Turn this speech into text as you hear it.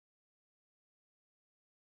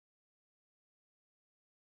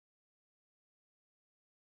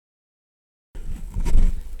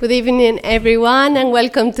Good evening, everyone, and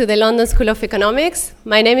welcome to the London School of Economics.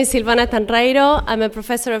 My name is Silvana Tanreiro. I'm a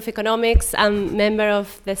professor of economics and member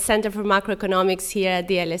of the Center for Macroeconomics here at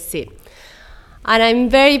the LSE. And I'm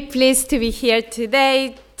very pleased to be here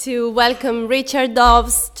today to welcome Richard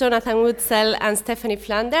Dobbs, Jonathan Woetzel, and Stephanie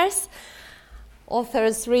Flanders.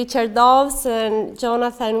 Authors Richard Dobbs and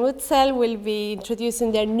Jonathan Woetzel will be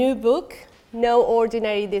introducing their new book, No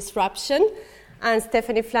Ordinary Disruption, and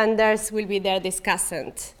Stephanie Flanders will be their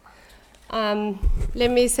discussant. Let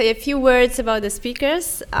me say a few words about the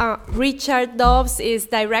speakers. Richard Dobbs is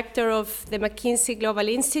director of the McKinsey Global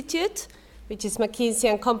Institute, which is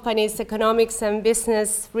McKinsey & Company's economics and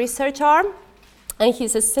business research arm, and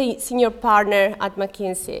he's a senior partner at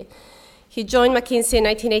McKinsey. He joined McKinsey in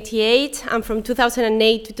 1988, and from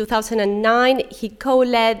 2008 to 2009, he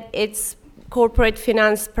co-led its corporate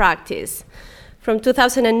finance practice. From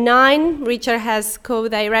 2009, Richard has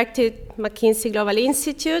co-directed McKinsey Global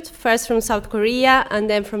Institute, first from South Korea and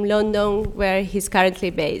then from London, where he's currently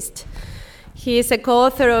based. He is a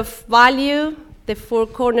co-author of Value, the Four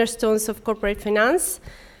Cornerstones of Corporate Finance,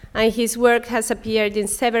 and his work has appeared in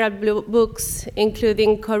several books,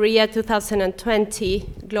 including Korea 2020,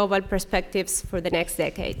 Global Perspectives for the Next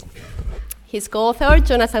Decade. His co-author,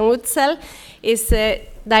 Jonathan Woetzel, is a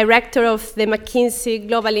director of the McKinsey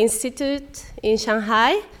Global Institute in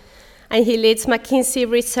Shanghai, and he leads McKinsey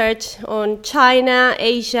research on China,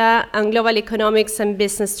 Asia, and global economics and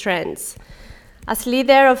business trends. As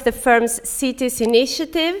leader of the firm's Cities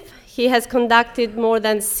Initiative, he has conducted more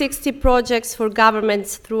than 60 projects for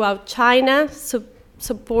governments throughout China,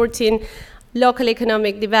 supporting local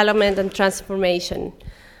economic development and transformation.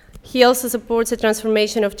 He also supports the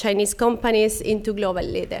transformation of Chinese companies into global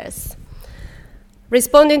leaders.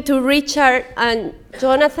 Responding to Richard and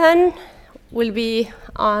Jonathan will be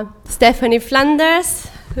Stephanie Flanders,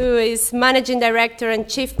 who is Managing Director and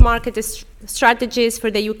Chief Market Strategist for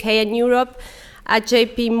the UK and Europe at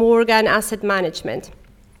JP Morgan Asset Management.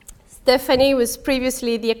 Stephanie was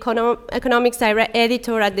previously the economics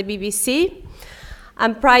editor at the BBC,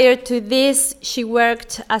 and prior to this, she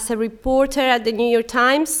worked as a reporter at the New York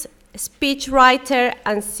Times, a speechwriter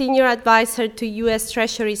and senior advisor to U.S.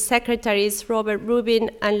 Treasury Secretaries Robert Rubin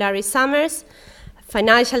and Larry Summers, a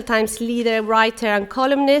Financial Times leader, writer, and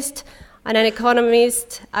columnist, and an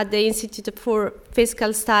economist at the Institute for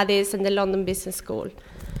Fiscal Studies and the London Business School.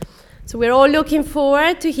 So we're all looking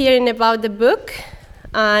forward to hearing about the book,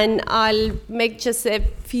 and I'll make just a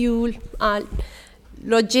few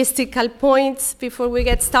logistical points before we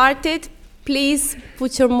get started. Please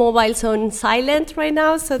put your mobiles on silent right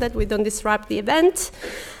now so that we don't disrupt the event.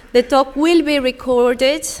 The talk will be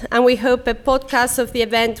recorded, and we hope a podcast of the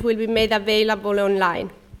event will be made available online.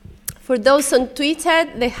 For those on Twitter,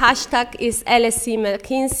 the hashtag is LSE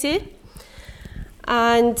McKinsey.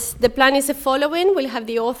 And the plan is the following. We'll have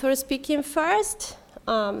the author speaking first,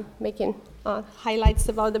 making highlights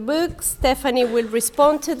about the book. Stephanie will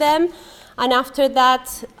respond to them. And after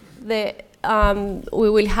that, we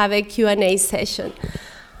will have a Q&A session.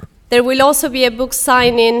 There will also be a book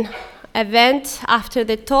signing event after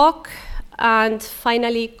the talk. And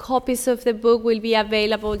finally, copies of the book will be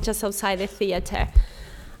available just outside the theater.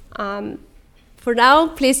 For now,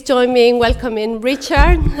 please join me in welcoming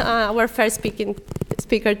Richard, our first speaker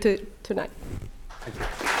tonight. Thank you.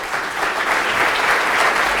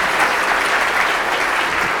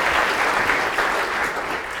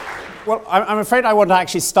 Well, I'm afraid I want to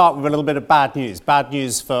actually start with a little bit of bad news. Bad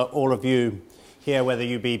news for all of you here, whether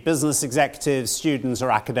you be business executives, students, or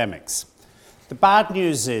academics. The bad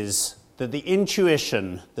news is that the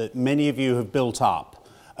intuition that many of you have built up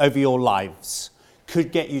over your lives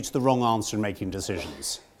could get you to the wrong answer in making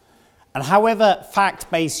decisions. And however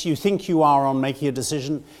fact-based you think you are on making a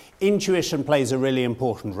decision, intuition plays a really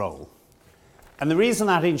important role. And the reason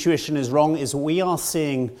that intuition is wrong is we are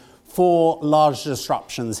seeing 4 large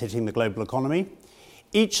disruptions hitting the global economy.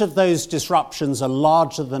 Each of those disruptions are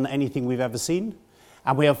larger than anything we've ever seen,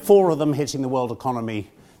 and we have 4 of them hitting the world economy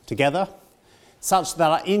together, such that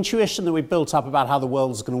our intuition that we built up about how the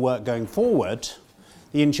world is going to work going forward,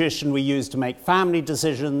 the intuition we use to make family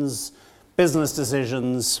decisions, business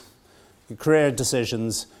decisions, career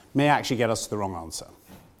decisions, may actually get us to the wrong answer.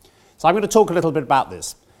 So I'm going to talk a little bit about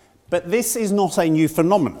this. But this is not a new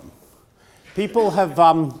phenomenon. People have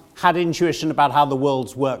had intuition about how the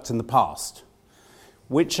world's worked in the past.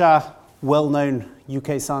 Which well-known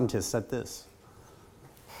UK scientist said this?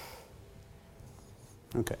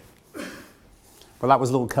 Okay. Well, that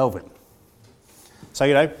was little Kelvin.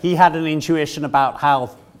 So, he had an intuition about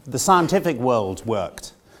how the scientific world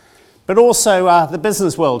worked. But also, the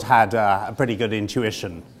business world had a pretty good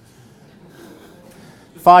intuition.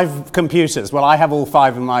 5 computers. Well, I have all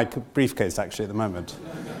 5 in my briefcase, actually, at the moment.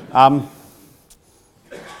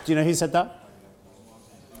 Do you know who said that?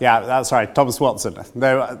 Yeah, that's right, Thomas Watson.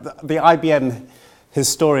 The IBM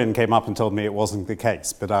historian came up and told me it wasn't the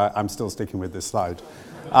case, but I'm still sticking with this slide.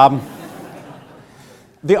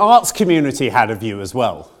 The arts community had a view as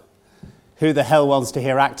well. Who the hell wants to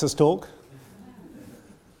hear actors talk?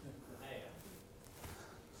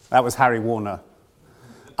 That was Harry Warner.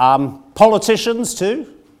 Politicians,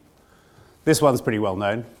 too. This one's pretty well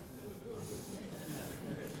known.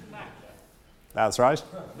 That's right.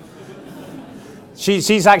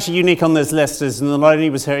 She's actually unique on this list, as not only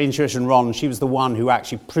was her intuition wrong, she was the one who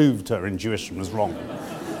actually proved her intuition was wrong.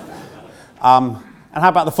 And how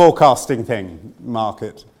about the forecasting thing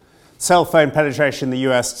market? Cell phone penetration in the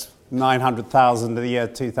US, 900,000 in the year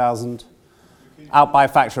 2000. Out by a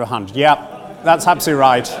factor of 100. Yep, that's absolutely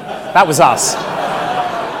right. That was us.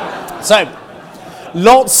 So,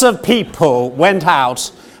 lots of people went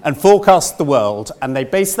out and forecast the world, and they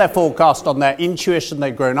based their forecast on their intuition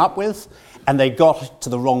they'd grown up with, and they got to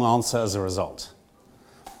the wrong answer as a result.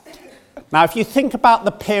 Now, if you think about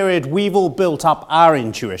the period we've all built up our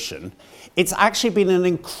intuition, it's actually been an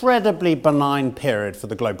incredibly benign period for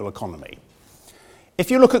the global economy. If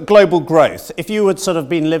you look at global growth, if you had sort of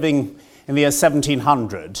been living in the year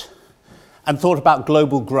 1700 and thought about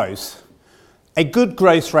global growth, a good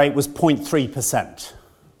growth rate was 0.3%.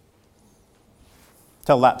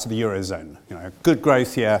 Tell that to the Eurozone. Good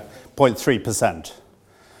growth year, 0.3%.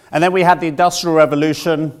 And then we had the Industrial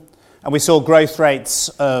Revolution, and we saw growth rates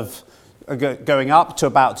of going up to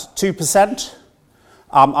about 2%,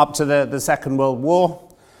 up to the Second World War.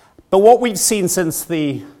 But what we've seen since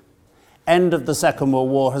the end of the Second World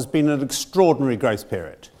War has been an extraordinary growth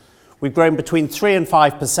period. We've grown between 3 and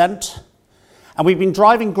 5%, and we've been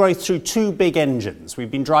driving growth through 2 big engines.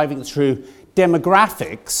 We've been driving it through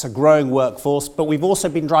demographics, a growing workforce, but we've also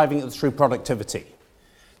been driving it through productivity.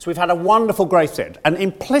 So we've had a wonderful growth rate, and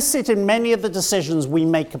implicit in many of the decisions we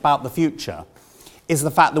make about the future is the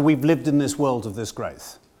fact that we've lived in this world of this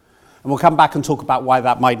growth. And we'll come back and talk about why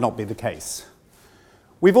that might not be the case.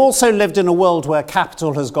 We've also lived in a world where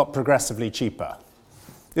capital has got progressively cheaper.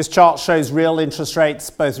 This chart shows real interest rates,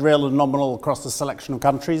 both real and nominal, across a selection of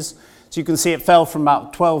countries. So you can see it fell from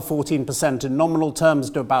about 12, 14% in nominal terms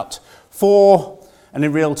to about 4%, and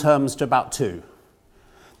in real terms to about 2%.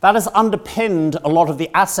 That has underpinned a lot of the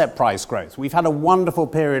asset price growth. We've had a wonderful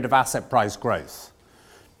period of asset price growth,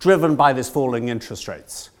 driven by this falling interest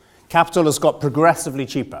rates. Capital has got progressively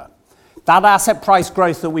cheaper. That asset price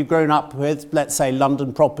growth that we've grown up with, let's say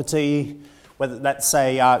London property, let's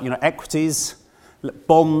say equities,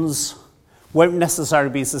 bonds, won't necessarily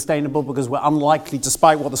be sustainable because we're unlikely,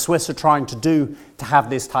 despite what the Swiss are trying to do, to have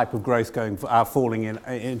this type of growth falling in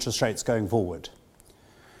interest rates going forward.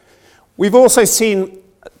 We've also seen,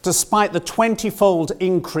 despite the 20-fold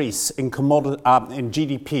increase in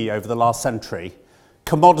GDP over the last century,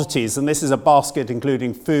 commodities, and this is a basket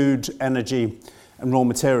including food, energy, and raw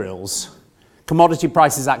materials, commodity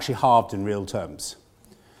prices actually halved in real terms.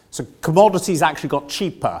 So commodities actually got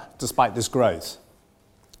cheaper despite this growth.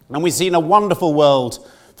 And we've seen a wonderful world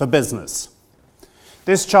for business.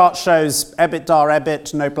 This chart shows EBITDA,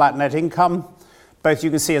 EBIT, net income. Both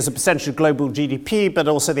you can see as a percentage of global GDP, but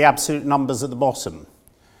also the absolute numbers at the bottom.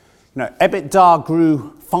 EBITDA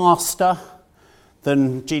grew faster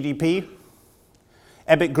than GDP.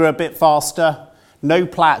 EBIT grew a bit faster. No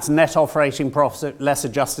Platts, net operating profit, less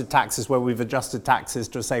adjusted taxes, where we've adjusted taxes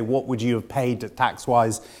to say what would you have paid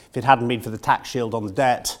tax-wise if it hadn't been for the tax shield on the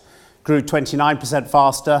debt, grew 29%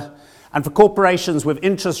 faster. And for corporations with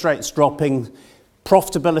interest rates dropping,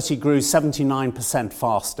 profitability grew 79%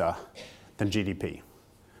 faster than GDP.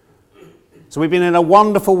 So we've been in a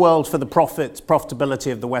wonderful world for the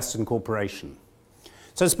profitability of the Western corporation.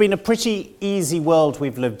 So it's been a pretty easy world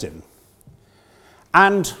we've lived in.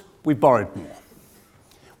 And we've borrowed more.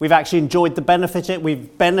 We've actually enjoyed the benefit.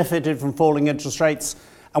 We've benefited from falling interest rates,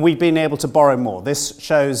 and we've been able to borrow more. This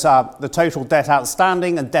shows the total debt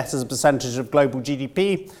outstanding and debt as a percentage of global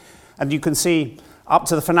GDP. And you can see up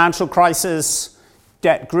to the financial crisis,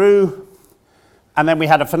 debt grew, and then we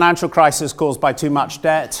had a financial crisis caused by too much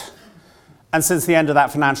debt. And since the end of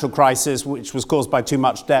that financial crisis, which was caused by too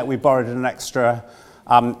much debt, we borrowed an extra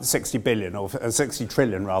 60 billion, or 60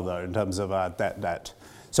 trillion rather, in terms of debt.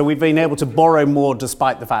 So we've been able to borrow more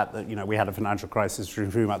despite the fact that we had a financial crisis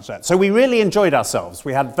through too much debt. So we really enjoyed ourselves.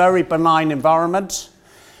 We had very benign environment.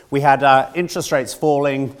 We had interest rates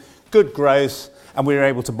falling, good growth, and we were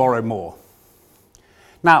able to borrow more.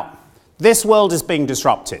 Now, this world is being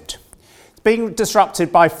disrupted. It's being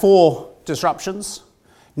disrupted by 4 disruptions.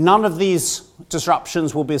 None of these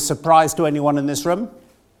disruptions will be a surprise to anyone in this room.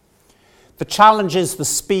 The challenge is the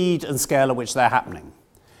speed and scale at which they're happening.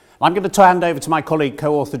 I'm going to hand over to my colleague,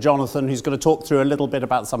 co-author Jonathan, who's going to talk through a little bit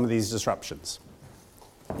about some of these disruptions.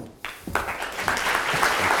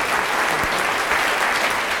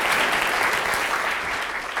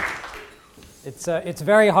 It's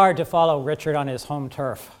very hard to follow Richard on his home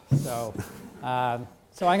turf. So I'm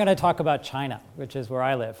going to talk about China, which is where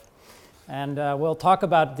I live. And we'll talk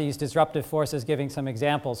about these disruptive forces, giving some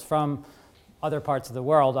examples from other parts of the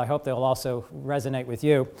world. I hope they'll also resonate with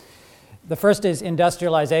you. The first is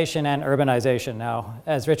industrialization and urbanization. Now,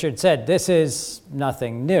 as Richard said, this is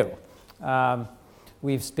nothing new.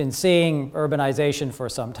 We've been seeing urbanization for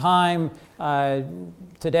some time.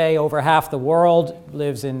 Today, over half the world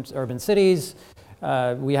lives in urban cities.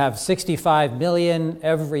 We have 65 million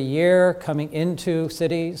every year coming into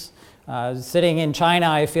cities. Sitting in China,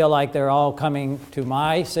 I feel like they're all coming to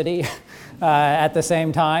my city at the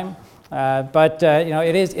same time. But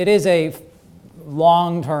it is a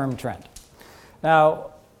long-term trend.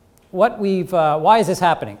 Now, why is this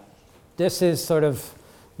happening? This is sort of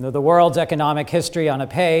the world's economic history on a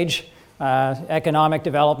page, economic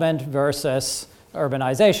development versus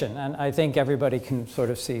urbanization. And I think everybody can sort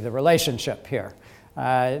of see the relationship here.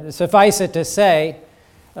 Suffice it to say,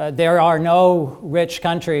 there are no rich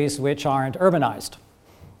countries which aren't urbanized.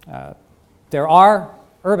 There are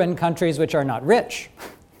urban countries which are not rich,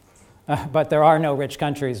 but there are no rich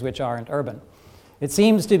countries which aren't urban. It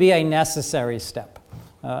seems to be a necessary step,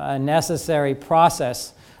 a necessary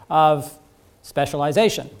process of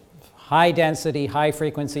specialization, high density, high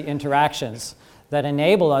frequency interactions that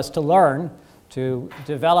enable us to learn, to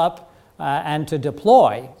develop, and to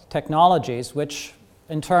deploy technologies which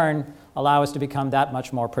in turn allow us to become that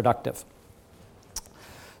much more productive.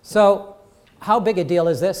 So how big a deal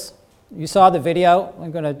is this? You saw the video.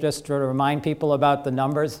 I'm going to just sort of remind people about the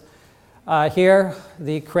numbers. Here,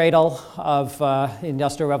 the cradle of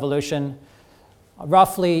Industrial Revolution,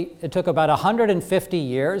 roughly it took about 150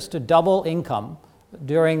 years to double income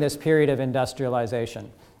during this period of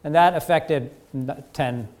industrialization. And that affected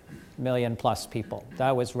 10 million plus people.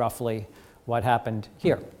 That was roughly what happened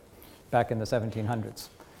here back in the 1700s.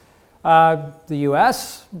 The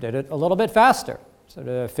US did it a little bit faster, sort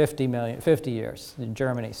of 50 years. In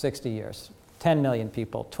Germany, 60 years. 10 million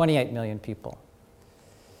people, 28 million people.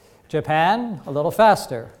 Japan, a little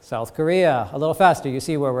faster. South Korea, a little faster. You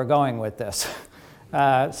see where we're going with this.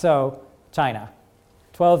 So China,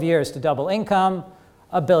 12 years to double income,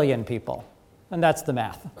 1 billion people. And that's the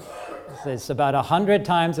math. It's about 100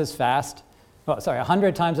 times as fast,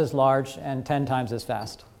 100 times as large and 10 times as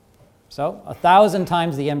fast. So 1,000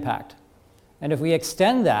 times the impact. And if we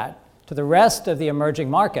extend that to the rest of the emerging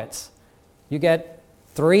markets, you get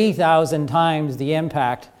 3,000 times the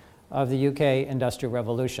impact of the UK Industrial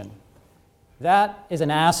Revolution. That is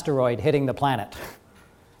an asteroid hitting the planet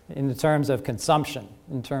in terms of consumption,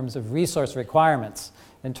 in terms of resource requirements,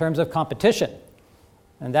 in terms of competition.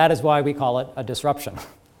 And that is why we call it a disruption.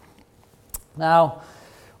 Now,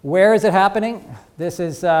 where is it happening? This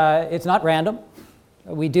is, it's not random.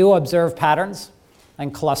 We do observe patterns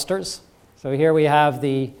and clusters. So here we have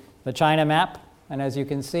the China map. And as you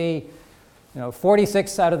can see,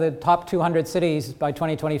 46 out of the top 200 cities by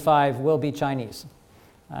 2025 will be Chinese.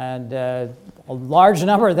 And a large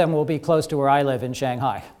number of them will be close to where I live in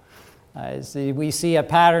Shanghai. We see a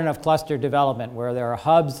pattern of cluster development where there are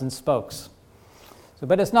hubs and spokes.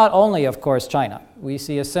 But it's not only, of course, China. We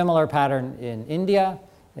see a similar pattern in India,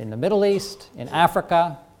 in the Middle East, in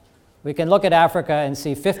Africa. We can look at Africa and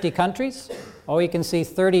see 50 countries, or we can see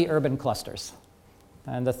 30 urban clusters.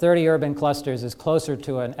 And the 30 urban clusters is closer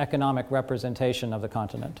to an economic representation of the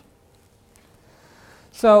continent.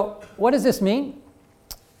 So what does this mean?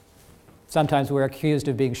 Sometimes we're accused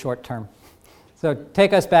of being short-term. So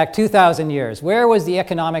take us back 2,000 years. Where was the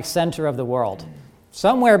economic center of the world?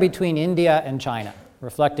 Somewhere between India and China,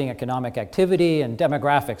 reflecting economic activity and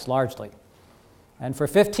demographics largely. And for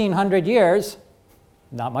 1,500 years,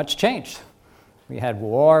 not much changed. We had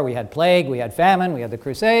war, we had plague, we had famine, we had the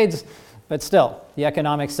Crusades, but still, the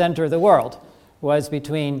economic center of the world was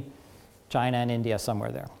between China and India,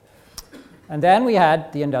 somewhere there. And then we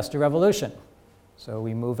had the Industrial Revolution. So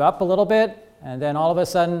we move up a little bit, and then all of a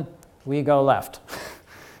sudden, we go left.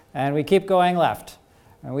 And we keep going left,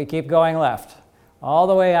 and we keep going left, all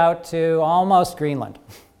the way out to almost Greenland.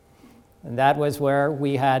 And that was where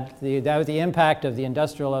we had the impact of the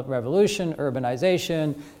Industrial Revolution,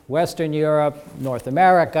 urbanization, Western Europe, North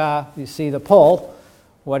America. You see the pull.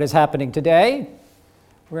 What is happening today?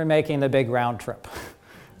 We're making the big round trip.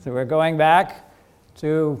 So we're going back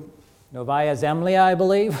to Novaya Zemlya, I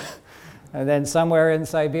believe, and then somewhere in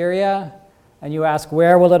Siberia. And you ask,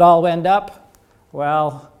 where will it all end up?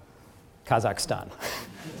 Well, Kazakhstan.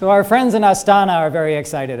 So our friends in Astana are very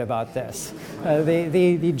excited about this.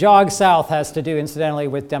 The jog south has to do, incidentally,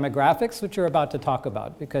 with demographics, which we're about to talk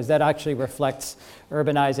about, because that actually reflects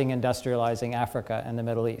urbanizing, industrializing Africa and the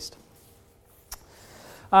Middle East.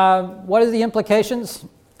 What are the implications?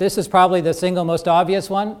 This is probably the single most obvious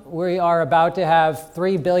one. We are about to have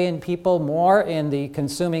 3 billion people more in the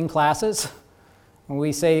consuming classes. And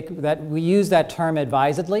we say that we use that term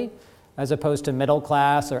advisedly, as opposed to middle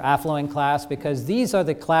class or affluent class, because these are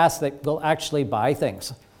the class that will actually buy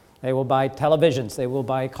things. They will buy televisions, they will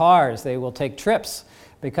buy cars, they will take trips,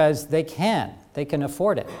 because they can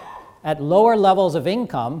afford it, at lower levels of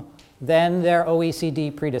income than their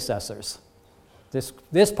OECD predecessors.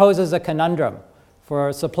 This poses a conundrum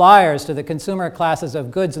for suppliers to the consumer classes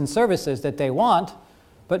of goods and services that they want,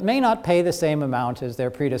 but may not pay the same amount as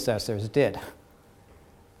their predecessors did.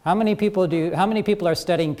 How many people are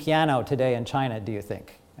studying piano today in China, do you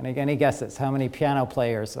think? Any guesses? How many piano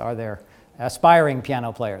players are there, aspiring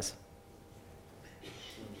piano players?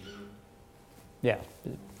 Yeah,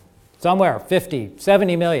 somewhere, 50,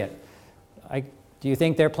 70 million. Do you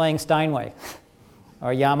think they're playing Steinway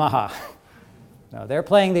or Yamaha? No, they're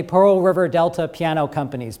playing the Pearl River Delta Piano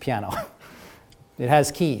Company's piano. It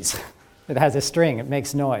has keys. It has a string. It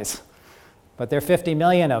makes noise. But there are 50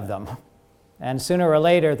 million of them. And sooner or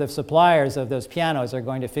later, the suppliers of those pianos are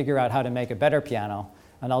going to figure out how to make a better piano,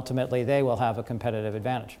 and ultimately they will have a competitive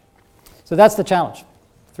advantage. So that's the challenge.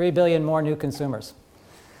 3 billion more new consumers.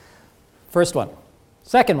 First one.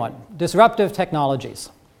 Second one, disruptive technologies.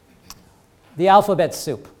 The alphabet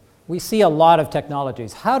soup. We see a lot of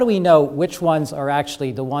technologies. How do we know which ones are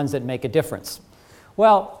actually the ones that make a difference?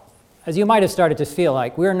 Well, as you might have started to feel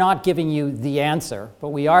like, we're not giving you the answer, but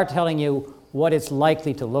we are telling you what it's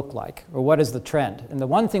likely to look like, or what is the trend. And the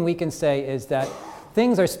one thing we can say is that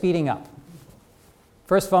things are speeding up.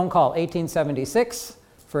 First phone call, 1876.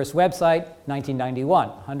 First website, 1991,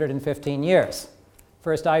 115 years.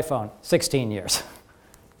 First iPhone, 16 years.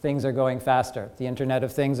 Things are going faster. The Internet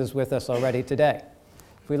of Things is with us already today.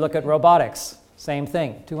 If we look at robotics, same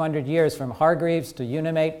thing. 200 years from Hargreaves to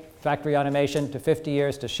Unimate, factory automation, to 50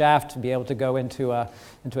 years to Shaft, to be able to go into a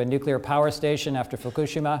nuclear power station after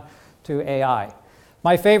Fukushima, to AI.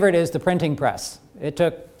 My favorite is the printing press. It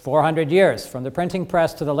took 400 years from the printing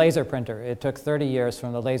press to the laser printer. It took 30 years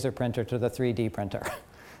from the laser printer to the 3D printer.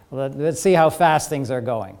 Let's see how fast things are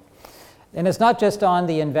going. And it's not just on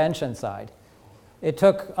the invention side. It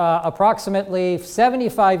took approximately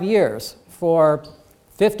 75 years for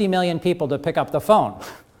 50 million people to pick up the phone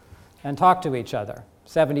and talk to each other.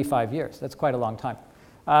 75 years, that's quite a long time.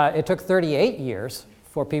 It took 38 years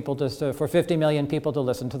for 50 million people to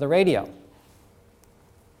listen to the radio.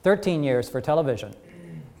 13 years for television.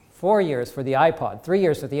 4 years for the iPod. 3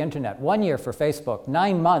 years for the internet. 1 year for Facebook.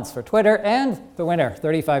 9 months for Twitter. And the winner,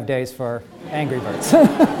 35 days for Angry Birds.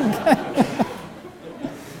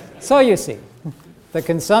 So you see, the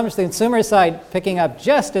consumer side picking up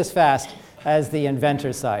just as fast as the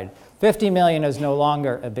inventor side. 50 million is no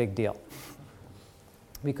longer a big deal.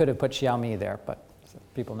 We could have put Xiaomi there, but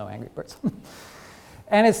people know Angry Birds.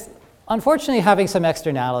 And it's unfortunately having some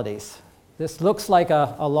externalities. This looks like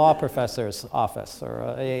a law professor's office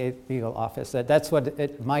or a legal office. That's what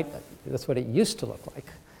it used to look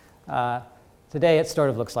like. Today it sort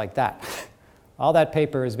of looks like that. All that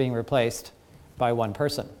paper is being replaced by one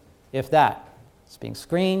person, if that. It's being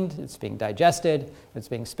screened, it's being digested, it's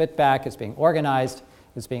being spit back, it's being organized,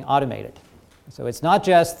 it's being automated. So it's not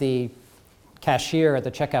just the cashier at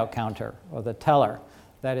the checkout counter or the teller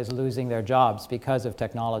that is losing their jobs because of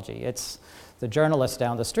technology. It's the journalist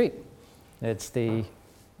down the street. It's the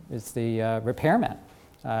repairman.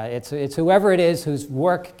 It's whoever it is whose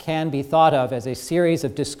work can be thought of as a series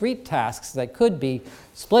of discrete tasks that could be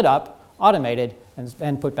split up, automated,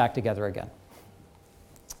 and put back together again.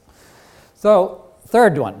 So,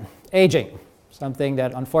 third one, aging, something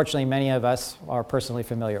that unfortunately many of us are personally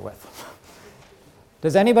familiar with.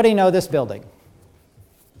 Does anybody know this building?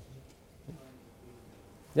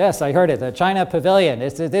 Yes, I heard it, the China Pavilion.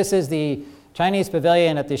 This is the Chinese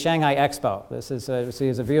pavilion at the Shanghai Expo. This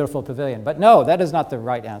is a beautiful pavilion. But no, that is not the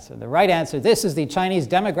right answer. The right answer, this is the Chinese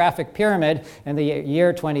demographic pyramid in the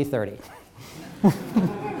year 2030,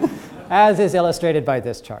 as is illustrated by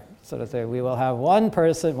this chart. So to say, we will have one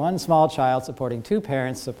person, one small child supporting 2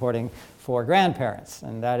 parents, supporting 4 grandparents.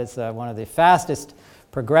 And that is one of the fastest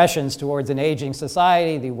progressions towards an aging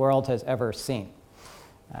society the world has ever seen.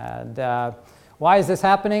 And why is this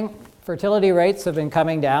happening? Fertility rates have been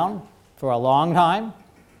coming down for a long time.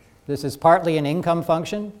 This is partly an income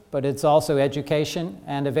function, but it's also education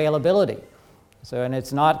and availability. So, and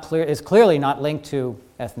it's clearly not linked to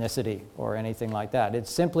ethnicity or anything like that. It's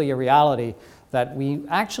simply a reality that we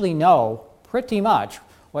actually know pretty much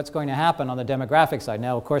what's going to happen on the demographic side.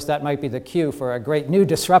 Now, of course, that might be the cue for a great new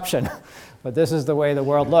disruption, but this is the way the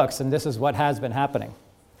world looks, and this is what has been happening.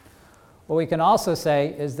 What we can also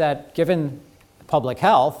say is that given public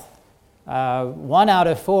health, 1 out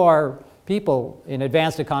of 4 people in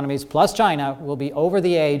advanced economies, plus China, will be over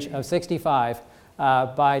the age of 65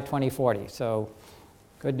 by 2040. So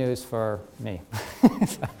good news for me. I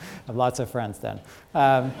have lots of friends then.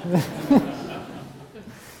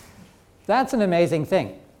 That's an amazing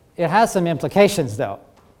thing. It has some implications, though.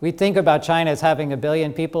 We think about China as having 1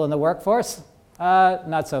 billion people in the workforce.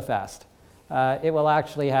 Not so fast. It will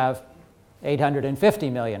actually have 850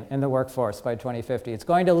 million in the workforce by 2050. It's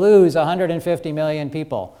going to lose 150 million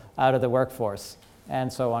people out of the workforce,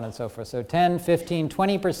 and so on and so forth. So 10, 15,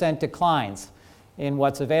 20% declines in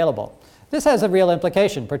what's available. This has a real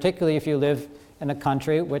implication, particularly if you live in a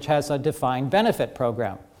country which has a defined benefit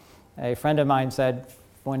program. A friend of mine said,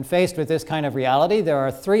 when faced with this kind of reality, there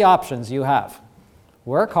are 3 options you have.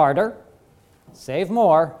 Work harder, save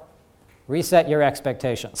more, reset your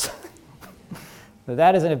expectations. So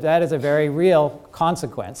that is a very real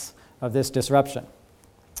consequence of this disruption.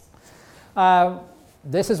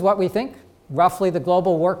 This is what we think. Roughly the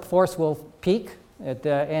global workforce will peak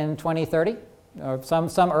in 2030, or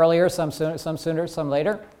some earlier, some sooner, some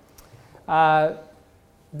later.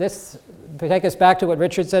 This to take us back to what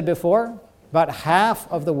Richard said before. About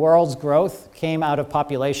half of the world's growth came out of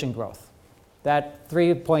population growth. That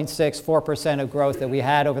 3.64% of growth that we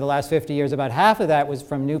had over the last 50 years, about half of that was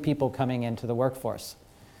from new people coming into the workforce.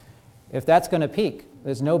 If that's going to peak,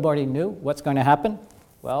 there's nobody knew what's going to happen,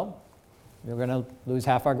 well, we're going to lose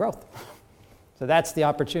half our growth. So that's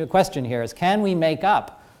the question here is, can we make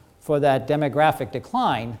up for that demographic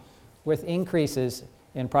decline with increases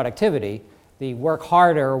in productivity, the work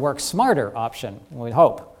harder or work smarter option, we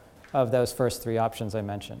hope, of those first 3 options I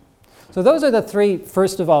mentioned. So those are the 3,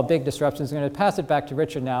 first of all, big disruptions. I'm going to pass it back to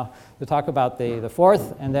Richard now to talk about the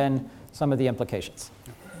 4th and then some of the implications.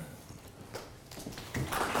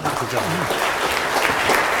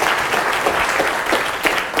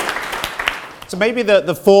 So maybe the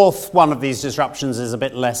 4th one of these disruptions is a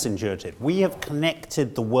bit less intuitive. We have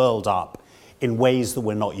connected the world up in ways that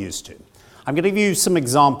we're not used to. I'm going to give you some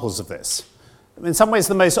examples of this. In some ways,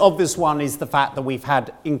 the most obvious one is the fact that we've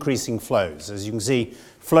had increasing flows. As you can see,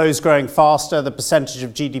 flows growing faster, the percentage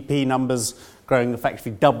of GDP numbers growing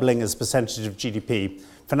effectively doubling as percentage of GDP,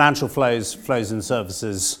 financial flows, flows in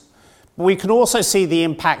services. But we can also see the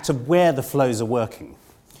impact of where the flows are working.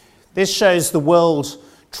 This shows the world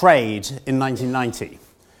trade in 1990,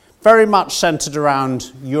 very much centered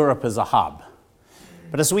around Europe as a hub.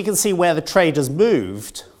 But as we can see where the trade has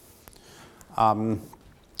moved,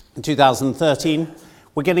 in 2013,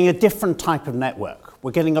 we're getting a different type of network.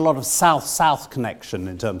 We're getting a lot of south-south connection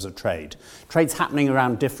in terms of trade. Trade's happening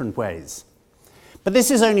around different ways. But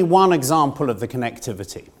this is only one example of the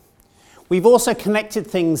connectivity. We've also connected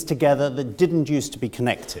things together that didn't used to be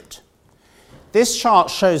connected. This chart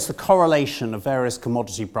shows the correlation of various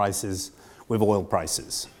commodity prices with oil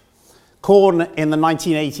prices. Corn in the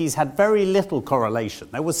 1980s had very little correlation.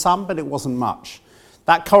 There was some, but it wasn't much.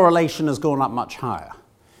 That correlation has gone up much higher.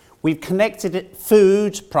 We've connected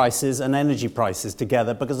food prices and energy prices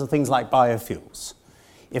together because of things like biofuels.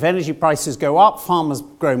 If energy prices go up, farmers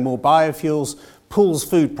grow more biofuels, pulls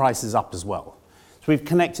food prices up as well. So we've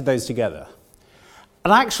connected those together.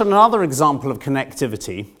 And actually, another example of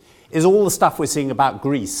connectivity is all the stuff we're seeing about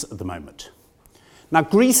Greece at the moment. Now,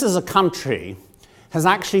 Greece as a country has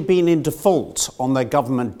actually been in default on their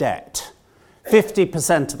government debt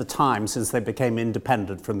 50% of the time since they became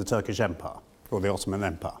independent from the Turkish Empire, or the Ottoman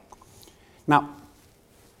Empire. Now,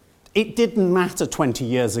 it didn't matter 20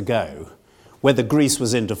 years ago whether Greece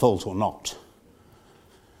was in default or not.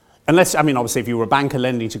 Unless, I mean, obviously, if you were a banker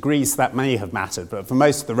lending to Greece, that may have mattered, but for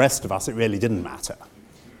most of the rest of us, it really didn't matter.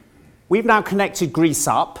 We've now connected Greece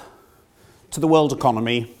up to the world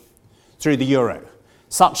economy through the euro.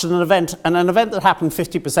 Such an event, and an event that happened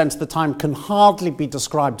 50% of the time, can hardly be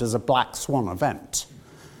described as a black swan event.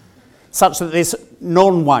 Such that this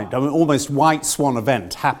non-white, I mean, almost white swan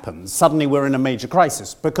event happens, suddenly we're in a major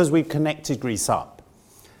crisis because we've connected Greece up.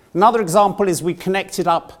 Another example is we connected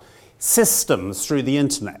up systems through the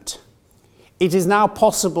internet. It is now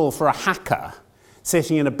possible for a hacker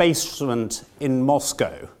sitting in a basement in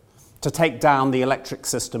Moscow to take down the electric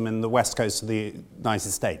system in the west coast of the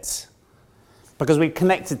United States. Because we've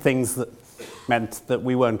connected things that meant that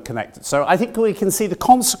we weren't connected. So I think we can see the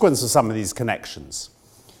consequence of some of these connections.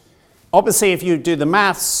 Obviously, if you do the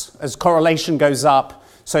maths, as correlation goes up,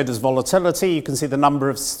 so does volatility. You can see the number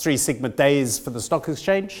of 3 sigma days for the stock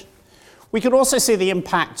exchange. We could also see the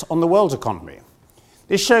impact on the world economy.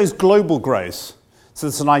 This shows global growth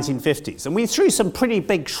since the 1950s. And we threw some pretty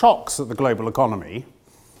big shocks at the global economy.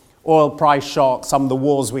 Oil price shock, some of the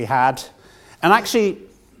wars we had. And actually,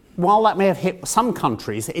 while that may have hit some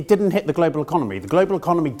countries, it didn't hit the global economy. The global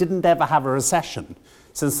economy didn't ever have a recession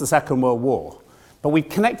since the Second World War. But we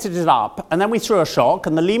connected it up, and then we threw a shock,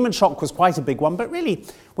 and the Lehman shock was quite a big one, but really,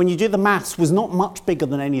 when you do the maths, was not much bigger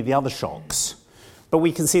than any of the other shocks. But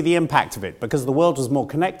we can see the impact of it. Because the world was more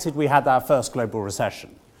connected, we had our first global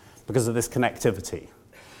recession because of this connectivity.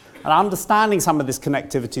 And understanding some of this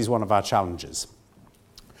connectivity is one of our challenges.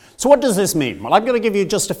 So what does this mean? Well, I'm going to give you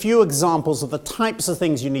just a few examples of the types of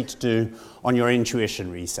things you need to do on your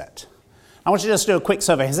intuition reset. I want you to just do a quick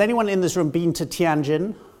survey. Has anyone in this room been to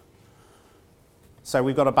Tianjin? So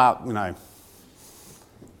we've got about,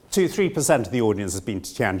 2-3% of the audience has been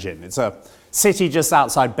to Tianjin. It's a city just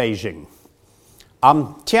outside Beijing.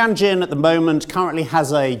 Tianjin at the moment currently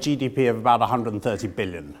has a GDP of about $130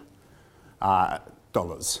 billion.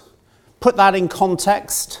 Put that in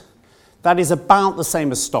context, that is about the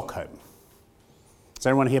same as Stockholm. Has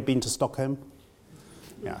anyone here been to Stockholm?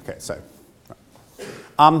 Yeah, okay, so.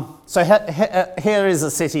 Here is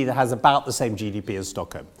a city that has about the same GDP as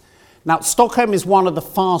Stockholm. Now, Stockholm is one of the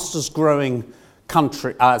fastest growing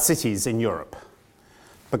cities in Europe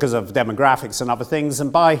because of demographics and other things.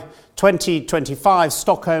 And by 2025,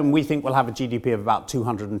 Stockholm, we think, will have a GDP of about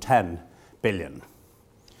 210 billion.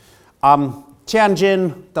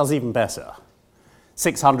 Tianjin does even better,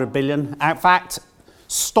 600 billion. In fact,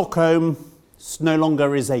 Stockholm no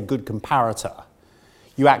longer is a good comparator.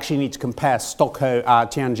 You actually need to compare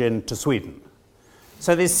Tianjin to Sweden.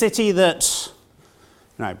 So this city that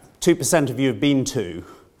 2% of you have been to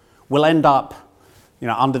will end up,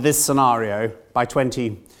 under this scenario, by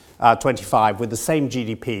 2025 with the same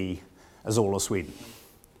GDP as all of Sweden.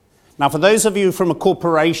 Now, for those of you from a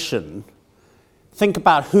corporation, think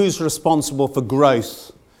about who's responsible for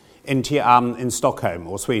growth in Stockholm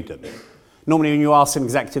or Sweden. Normally, when you ask an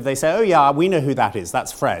executive, they say, oh yeah, we know who that is.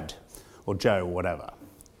 That's Fred or Joe or whatever.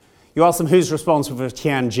 You ask them who's responsible for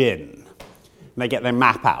Tianjin, and they get their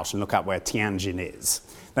map out and look at where Tianjin is.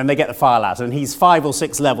 Then they get the file out, and he's 5 or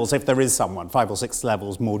 6 levels, if there is someone, 5 or 6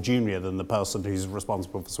 levels more junior than the person who's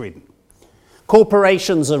responsible for Sweden.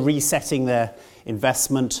 Corporations are resetting their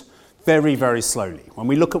investment very, very slowly. When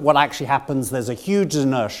we look at what actually happens, there's a huge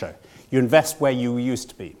inertia. You invest where you used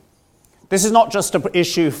to be. This is not just an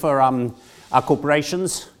issue for our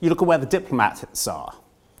corporations. You look at where the diplomats are.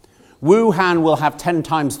 Wuhan will have 10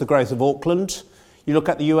 times the growth of Auckland. You look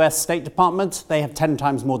at the US State Department, they have 10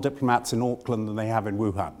 times more diplomats in Auckland than they have in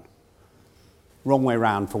Wuhan. Wrong way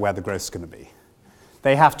around for where the growth is going to be.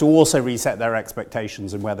 They have to also reset their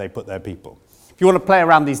expectations and where they put their people. If you want to play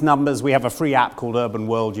around these numbers, we have a free app called Urban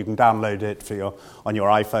World. You can download it on your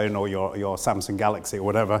iPhone or your Samsung Galaxy or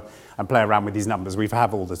whatever and play around with these numbers. We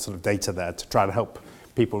have all the sort of data there to try to help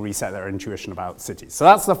people reset their intuition about cities. So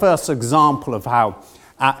that's the first example of how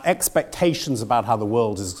our expectations about how the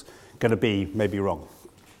world is going to be may be wrong.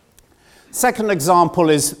 Second example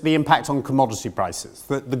is the impact on commodity prices,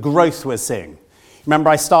 the growth we're seeing. Remember,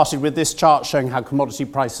 I started with this chart showing how commodity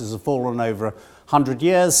prices have fallen over 100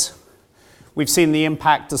 years. We've seen the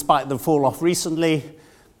impact, despite the fall off recently,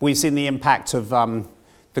 we've seen the impact of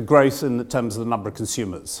the growth in terms of the number of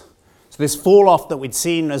consumers. So this fall off that we'd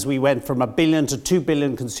seen as we went from 1 billion to 2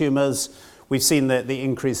 billion consumers, we've seen the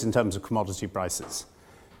increase in terms of commodity prices.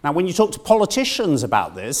 Now, when you talk to politicians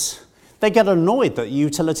about this, they get annoyed that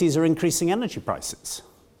utilities are increasing energy prices.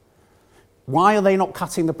 Why are they not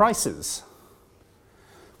cutting the prices?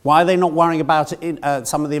 Why are they not worrying about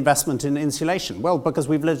some of the investment in insulation? Well, because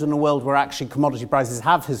we've lived in a world where actually commodity prices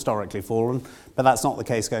have historically fallen, but that's not the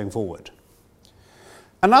case going forward.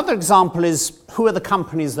 Another example is, who are the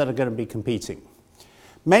companies that are going to be competing?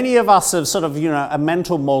 Many of us have sort of, a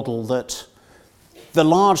mental model that the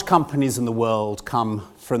large companies in the world come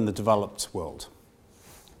from the developed world.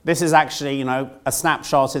 This is actually, a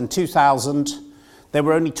snapshot in 2000. There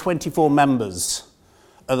were only 24 members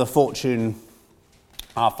of the Fortune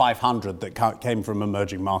 500 that came from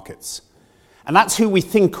emerging markets. And that's who we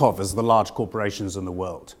think of as the large corporations in the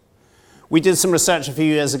world. We did some research a few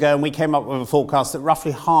years ago, and we came up with a forecast that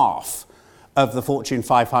roughly half of the Fortune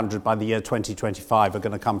 500 by the year 2025 are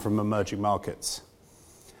going to come from emerging markets.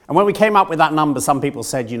 And when we came up with that number, some people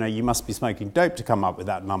said, you must be smoking dope to come up with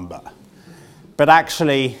that number. But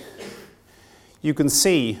actually, you can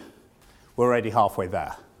see we're already halfway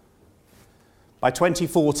there. By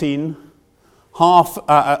 2014,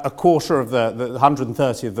 a quarter of the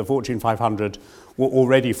 130 of the Fortune 500 were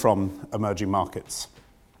already from emerging markets.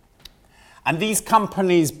 And these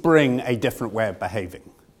companies bring a different way of behaving.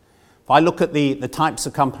 If I look at the types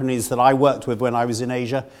of companies that I worked with when I was in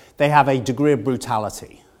Asia, they have a degree of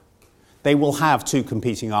brutality. They will have two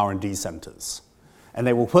competing R&D centers, and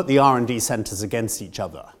they will put the R&D centers against each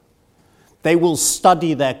other. They will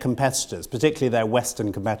study their competitors, particularly their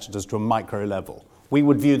Western competitors, to a micro level. We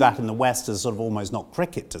would view that in the West as sort of almost not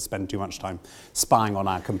cricket to spend too much time spying on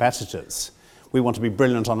our competitors. We want to be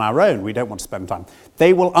brilliant on our own. We don't want to spend time.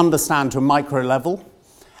 They will understand to a micro level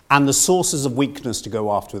and the sources of weakness to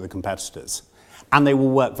go after the competitors. And they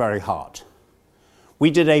will work very hard. We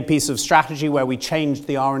did a piece of strategy where we changed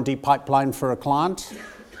the R&D pipeline for a client.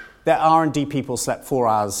 Their R&D people slept 4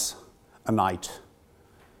 hours a night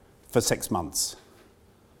for 6 months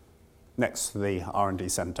next to the R&D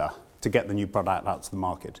center to get the new product out to the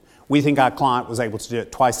market. We think our client was able to do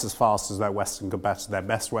it twice as fast as their Western competitor, their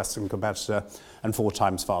best Western competitor, and 4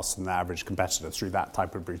 times faster than the average competitor through that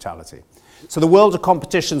type of brutality. So the world of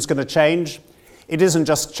competition is going to change. It isn't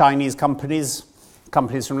just Chinese companies,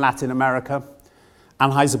 companies from Latin America.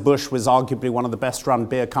 Anheuser-Busch was arguably one of the best run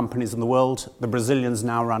beer companies in the world. The Brazilians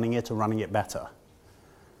now running it are running it better.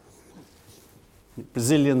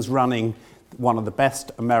 Brazilians running one of the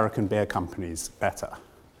best American beer companies better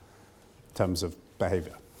in terms of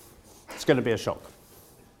behavior. It's going to be a shock.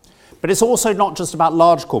 But it's also not just about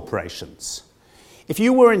large corporations. If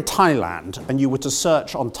you were in Thailand and you were to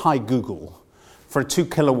search on Thai Google for a 2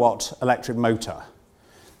 kilowatt electric motor,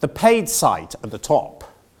 the paid site at the top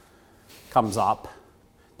comes up,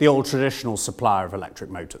 the old traditional supplier of electric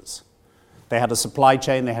motors. They had a supply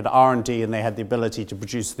chain, they had R&D, and they had the ability to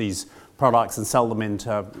produce these products and sell them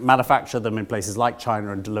manufacture them in places like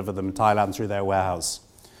China and deliver them in Thailand through their warehouse.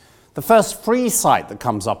 The first free site that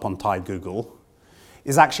comes up on Thai Google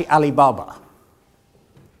is actually Alibaba.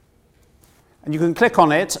 And you can click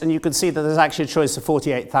on it, and you can see that there's actually a choice of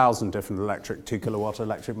 48,000 different 2 kilowatt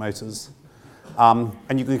electric motors.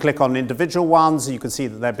 And you can click on individual ones, and you can see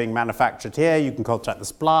that they're being manufactured here. You can contact the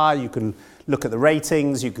supplier, you can look at the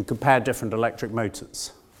ratings, you can compare different electric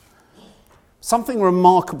motors. Something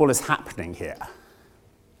remarkable is happening here.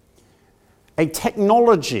 A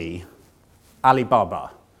technology,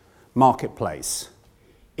 Alibaba, marketplace,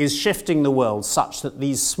 is shifting the world such that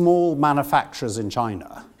these small manufacturers in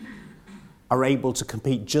China are able to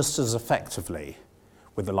compete just as effectively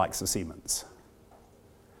with the likes of Siemens.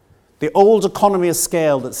 The old economy of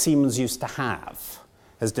scale that Siemens used to have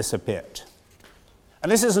has disappeared.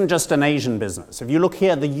 And this isn't just an Asian business. If you look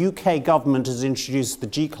here, the UK government has introduced the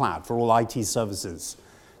G-Cloud for all IT services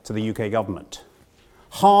to the UK government.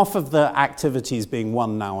 Half of the activities being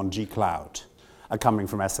won now on G-Cloud are coming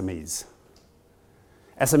from SMEs.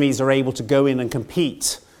 SMEs are able to go in and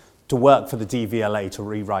compete to work for the DVLA to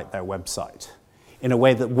rewrite their website in a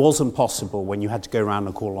way that wasn't possible when you had to go around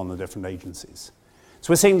and call on the different agencies.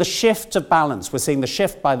 So we're seeing the shift of balance. We're seeing the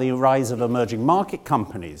shift by the rise of emerging market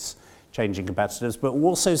companies changing competitors, but we're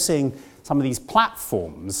also seeing some of these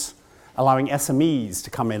platforms allowing SMEs to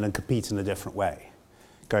come in and compete in a different way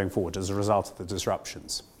going forward as a result of the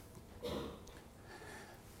disruptions.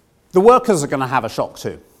 The workers are going to have a shock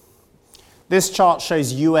too. This chart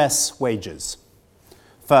shows US wages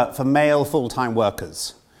for male full-time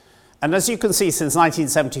workers. And as you can see, since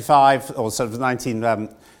 1975, or sort of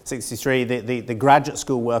 1963, the graduate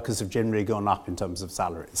school workers have generally gone up in terms of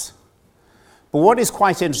salaries. But what is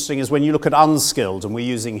quite interesting is when you look at unskilled, and we're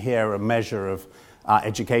using here a measure of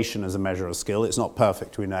education as a measure of skill. It's not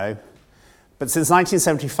perfect, we know. But since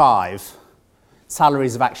 1975,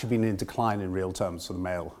 salaries have actually been in decline in real terms for the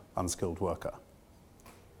male unskilled worker.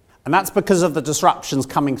 And that's because of the disruptions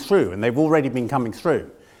coming through, and they've already been coming through.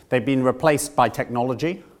 They've been replaced by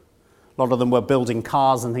technology. A lot of them were building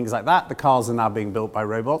cars and things like that. The cars are now being built by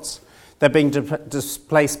robots. They're being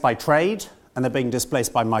displaced by trade, and they're being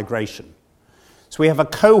displaced by migration. So we have a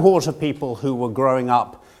cohort of people who were growing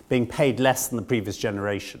up being paid less than the previous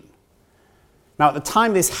generation. Now, at the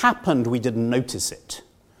time this happened, we didn't notice it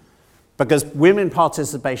because women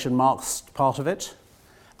participation masked part of it,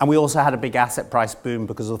 and we also had a big asset price boom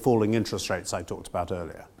because of the falling interest rates I talked about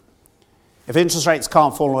earlier. If interest rates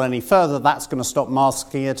can't fall any further, that's going to stop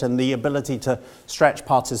masking it, and the ability to stretch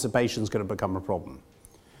participation is going to become a problem.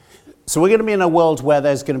 So we're going to be in a world where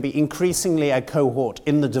there's going to be increasingly a cohort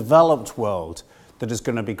in the developed world that is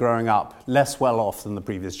going to be growing up less well off than the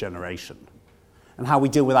previous generation. And how we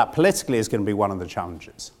deal with that politically is going to be one of the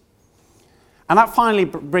challenges. And that finally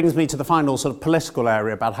brings me to the final sort of political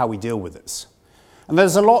area about how we deal with this. And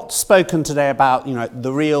there's a lot spoken today about,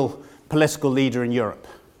 the real political leader in Europe,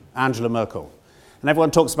 Angela Merkel. And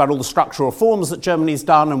everyone talks about all the structural reforms that Germany's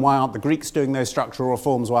done and why aren't the Greeks doing those structural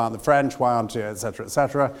reforms, why aren't the French, why aren't, et cetera, et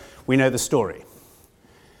cetera. We know the story.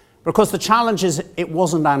 Because the challenge is it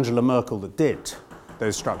wasn't Angela Merkel that did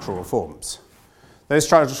those structural reforms. Those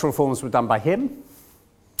structural reforms were done by him.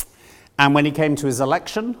 And when he came to his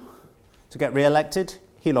election to get re-elected,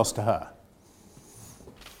 he lost to her.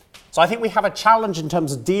 So I think we have a challenge in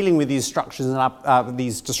terms of dealing with these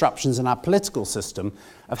these disruptions in our political system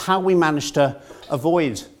of how we manage to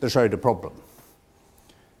avoid the Schroeder problem.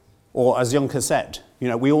 Or as Juncker said,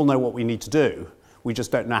 we all know what we need to do, we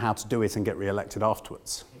just don't know how to do it and get re-elected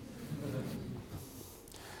afterwards.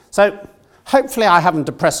 So hopefully I haven't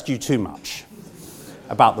depressed you too much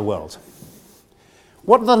about the world.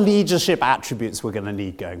 What are the leadership attributes we're going to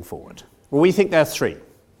need going forward? Well, we think there are three.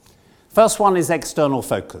 First one is external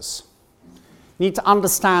focus. You need to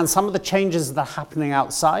understand some of the changes that are happening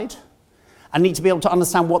outside and need to be able to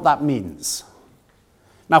understand what that means.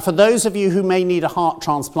 Now, for those of you who may need a heart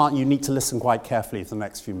transplant, you need to listen quite carefully for the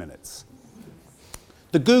next few minutes.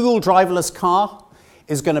 The Google driverless car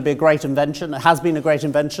is going to be a great invention. It has been a great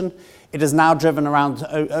invention. It has now driven around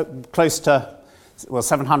close to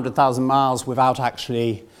 700,000 miles without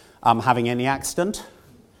actually having any accident.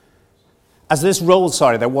 As this rolled,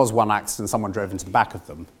 sorry, there was one accident, someone drove into the back of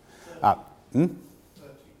them.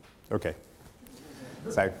 Okay.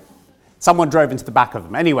 So, someone drove into the back of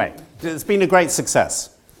them. Anyway, it's been a great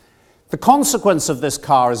success. The consequence of this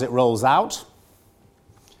car as it rolls out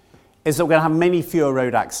is that we're going to have many fewer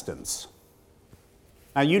road accidents.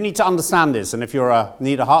 Now, you need to understand this, and if you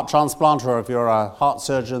need a heart transplant or if you're a heart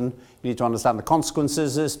surgeon, you need to understand the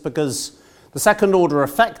consequences of this, because the second order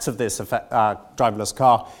effect of this driverless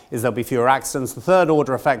car is there'll be fewer accidents. The third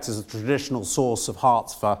order effect is the traditional source of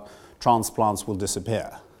hearts for transplants will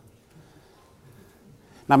disappear.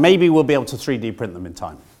 Now maybe we'll be able to 3D print them in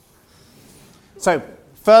time. So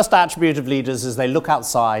first attribute of leaders is they look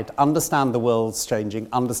outside, understand the world's changing,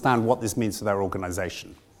 understand what this means for their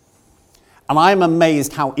organization. And I'm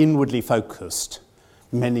amazed how inwardly focused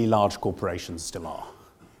many large corporations still are.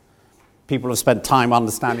 People have spent time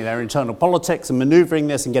understanding their internal politics and maneuvering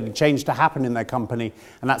this and getting change to happen in their company,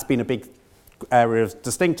 and that's been a big area of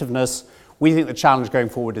distinctiveness. We think the challenge going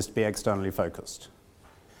forward is to be externally focused.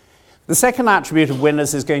 The second attribute of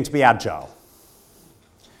winners is going to be agile,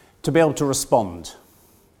 to be able to respond.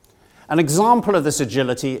 An example of this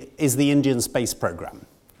agility is the Indian space program.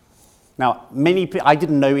 Now, I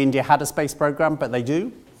didn't know India had a space program, but they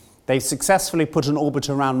do. They've successfully put an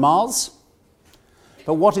orbiter around Mars.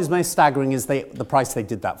 But what is most staggering is the price they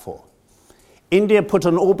did that for. India put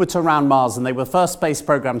an orbiter around Mars, and they were the first space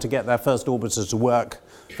program to get their first orbiter to work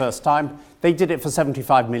first time. They did it for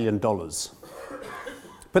 $75 million.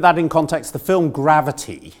 Put that in context, the film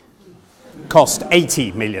Gravity cost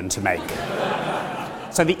 $80 million to make.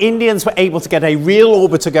 So the Indians were able to get a real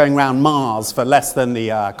orbiter going around Mars for less than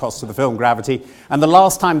the cost of the film Gravity. And the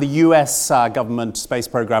last time the US government space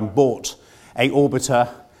program bought an orbiter,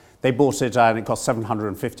 they bought it and it cost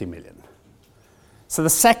 $750 million. So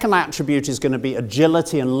the second attribute is going to be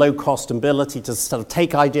agility and low-cost ability to sort of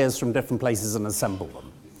take ideas from different places and assemble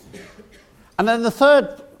them. And then the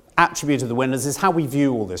third attribute of the winners is how we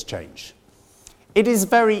view all this change. It is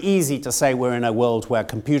very easy to say we're in a world where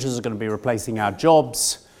computers are going to be replacing our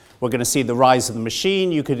jobs. We're going to see the rise of the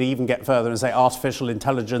machine. You could even get further and say artificial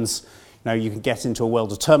intelligence. You can get into a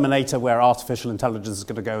world of Terminator where artificial intelligence is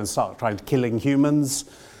going to go and start trying to killing humans.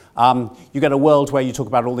 You get a world where you talk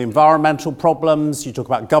about all the environmental problems, you talk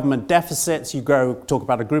about government deficits, you talk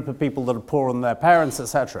about a group of people that are poor on their parents,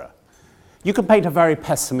 etc. You can paint a very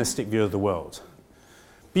pessimistic view of the world.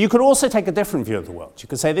 But you could also take a different view of the world. You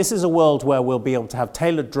could say this is a world where we'll be able to have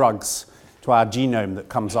tailored drugs to our genome that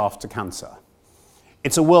comes after cancer.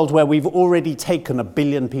 It's a world where we've already taken 1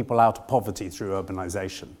 billion people out of poverty through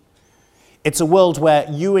urbanisation. It's a world where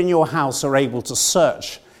you in your house are able to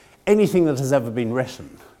search anything that has ever been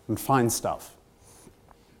written and find stuff.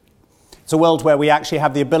 It's a world where we actually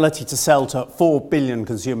have the ability to sell to 4 billion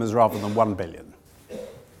consumers rather than 1 billion.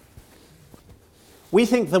 We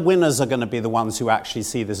think the winners are going to be the ones who actually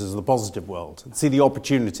see this as the positive world, see the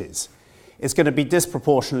opportunities. It's going to be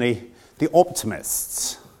disproportionately the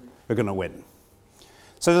optimists who are going to win.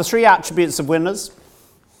 So the three attributes of winners: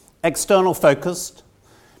 external focused,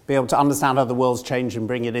 be able to understand how the world's changed and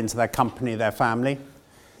bring it into their company, their family.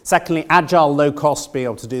 Secondly, agile, low cost, be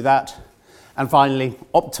able to do that. And finally,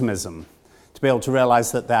 optimism, to be able to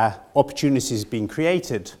realize that there are opportunities being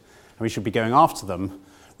created and we should be going after them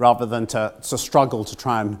rather than to struggle to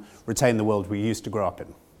try and retain the world we used to grow up in.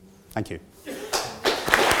 Thank you.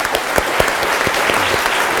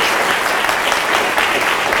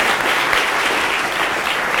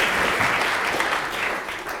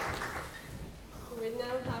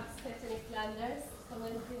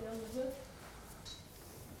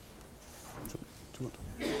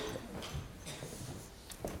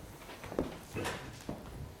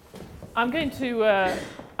 I'm going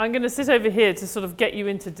to sit over here to sort of get you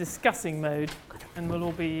into discussing mode, and we'll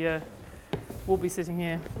all be sitting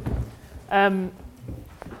here. I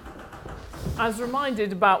was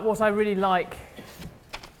reminded about what I really like.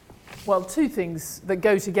 Well, two things that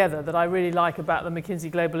go together that I really like about the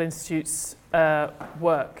McKinsey Global Institute's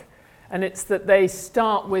work. And it's that they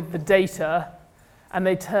start with the data and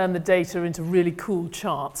they turn the data into really cool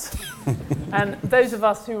charts. And those of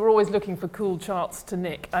us who are always looking for cool charts to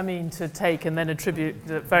nick, I mean to take and then attribute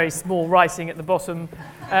the very small writing at the bottom,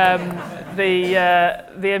 the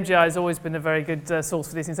MGI has always been a very good source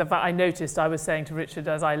for these things. In fact, I noticed, I was saying to Richard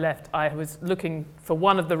as I left, I was looking for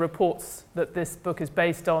one of the reports that this book is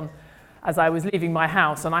based on as I was leaving my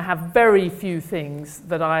house, and I have very few things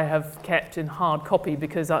that I have kept in hard copy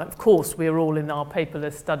because, of course, we're all in our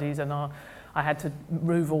paperless studies, and I had to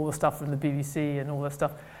move all the stuff from the BBC and all that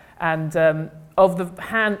stuff. And of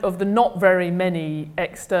the not very many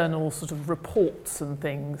external sort of reports and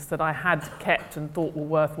things that I had kept and thought were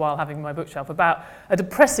worthwhile having in my bookshelf, about a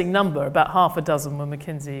depressing number, about half a dozen were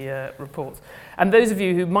McKinsey reports. And those of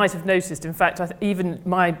you who might have noticed, in fact, even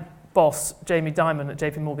my boss, Jamie Dimon at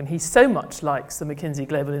JP Morgan, he so much likes the McKinsey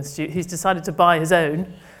Global Institute, he's decided to buy his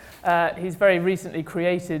own. He's very recently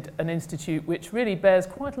created an institute which really bears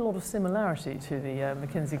quite a lot of similarity to the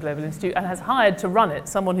McKinsey Global Institute, and has hired to run it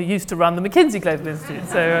someone who used to run the McKinsey Global Institute.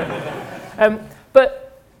 So,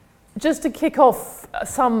 but just to kick off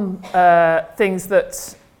some things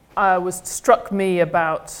that struck me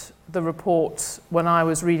about the report when I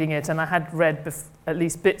was reading it, and I had read at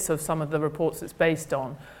least bits of some of the reports it's based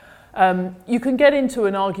on. You can get into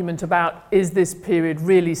an argument about, is this period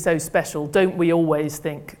really so special? Don't we always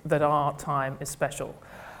think that our time is special?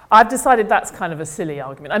 I've decided that's kind of a silly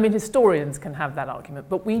argument. I mean, historians can have that argument,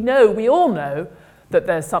 but we all know that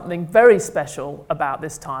there's something very special about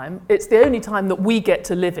this time. It's the only time that we get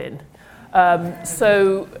to live in.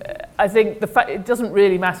 So I think the fact it doesn't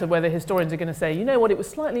really matter whether historians are going to say, you know what, it was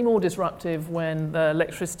slightly more disruptive when the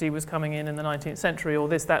electricity was coming in the 19th century, or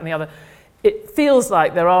this, that, and the other. It feels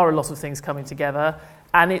like there are a lot of things coming together,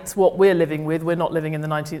 and it's what we're living with. We're not living in the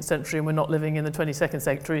 19th century, and we're not living in the 22nd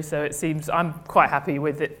century, so it seems I'm quite happy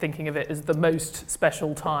with it, thinking of it as the most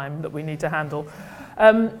special time that we need to handle.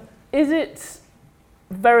 Is it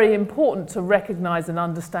very important to recognise and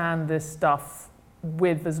understand this stuff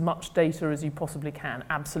with as much data as you possibly can?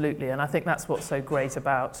 Absolutely, and I think that's what's so great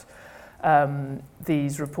about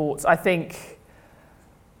these reports. I think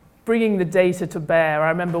bringing the data to bear, I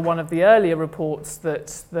remember one of the earlier reports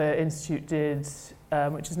that the Institute did,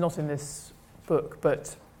 which is not in this book,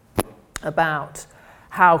 but about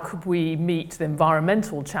how could we meet the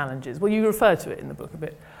environmental challenges. Well, you refer to it in the book a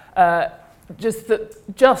bit. Just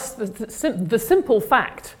the simple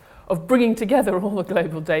fact of bringing together all the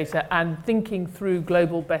global data and thinking through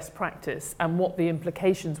global best practice and what the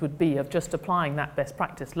implications would be of just applying that best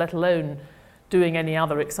practice, let alone doing any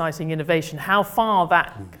other exciting innovation, how far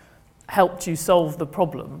that helped you solve the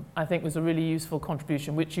problem, I think was a really useful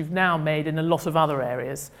contribution, which you've now made in a lot of other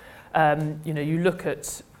areas. You look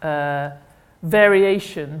at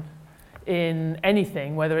variation in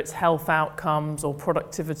anything, whether it's health outcomes or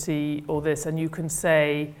productivity or this, and you can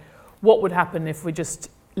say, what would happen if we just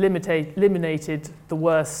eliminated the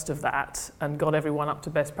worst of that and got everyone up to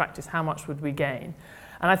best practice? How much would we gain?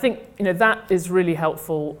 And I think that is really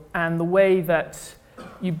helpful, and the way that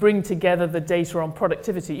you bring together the data on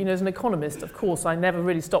productivity. As an economist, of course, I never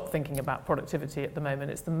really stop thinking about productivity at the moment.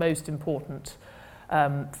 It's the most important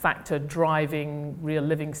factor driving real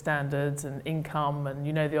living standards and income, and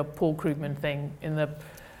the Paul Krugman thing, in the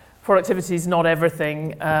productivity is not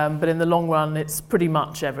everything, but in the long run, it's pretty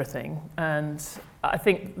much everything. And I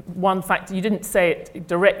think one factor, you didn't say it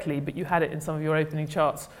directly, but you had it in some of your opening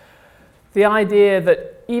charts, the idea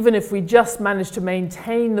that even if we just manage to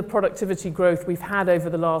maintain the productivity growth we've had over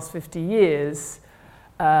the last 50 years,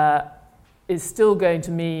 is still going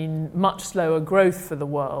to mean much slower growth for the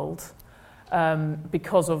world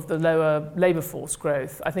because of the lower labour force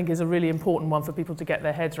growth, I think is a really important one for people to get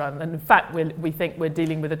their heads around. And in fact, we think we're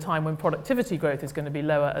dealing with a time when productivity growth is going to be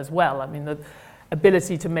lower as well. I mean, the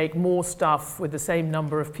ability to make more stuff with the same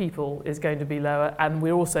number of people is going to be lower, and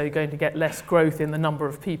we're also going to get less growth in the number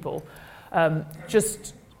of people.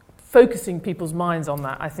 Just focusing people's minds on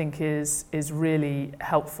that, I think, is really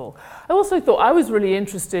helpful. I also thought I was really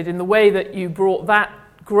interested in the way that you brought that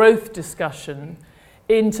growth discussion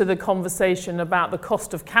into the conversation about the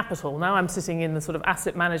cost of capital. Now I'm sitting in the sort of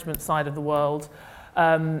asset management side of the world.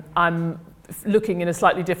 I'm looking in a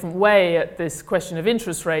slightly different way at this question of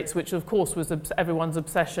interest rates, which of course was everyone's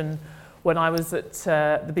obsession when I was at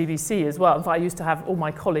the BBC as well. In fact, I used to have, all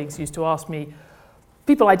my colleagues used to ask me,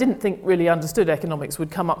 people I didn't think really understood economics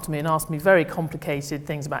would come up to me and ask me very complicated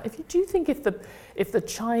things about, do you think if the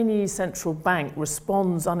Chinese central bank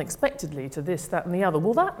responds unexpectedly to this, that and the other,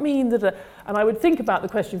 will that mean that, and I would think about the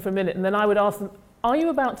question for a minute and then I would ask them, are you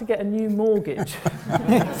about to get a new mortgage?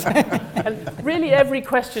 And really every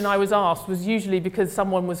question I was asked was usually because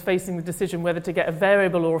someone was facing the decision whether to get a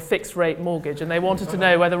variable or a fixed rate mortgage and they wanted to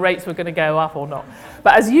know whether rates were going to go up or not.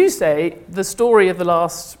 But as you say, the story of the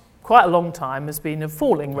last quite a long time has been of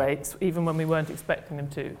falling rates, even when we weren't expecting them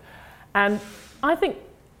to. And I think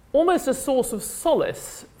almost a source of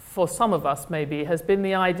solace for some of us maybe has been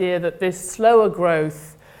the idea that this slower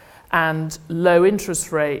growth and low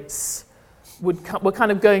interest rates were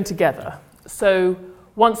kind of going together. So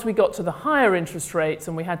once we got to the higher interest rates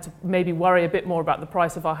and we had to maybe worry a bit more about the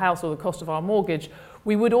price of our house or the cost of our mortgage,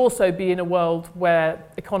 we would also be in a world where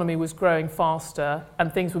the economy was growing faster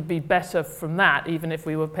and things would be better from that, even if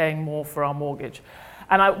we were paying more for our mortgage.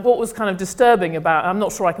 And what was kind of disturbing about, I'm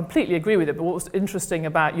not sure I completely agree with it, but what was interesting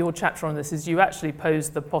about your chapter on this is you actually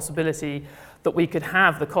posed the possibility that we could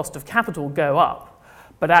have the cost of capital go up,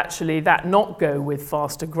 but actually that not go with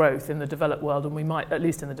faster growth in the developed world, and we might, at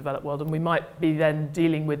least in the developed world, and we might be then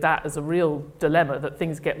dealing with that as a real dilemma, that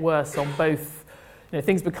things get worse on both,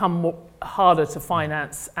 things become harder to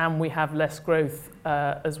finance and we have less growth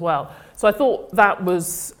as well. So I thought that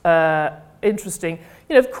was interesting.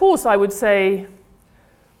 Of course I would say,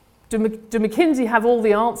 do McKinsey have all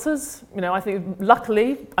the answers? I think,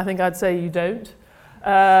 luckily, I think I'd say you don't.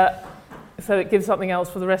 So it gives something else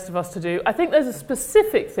for the rest of us to do. I think there's a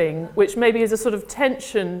specific thing which maybe is a sort of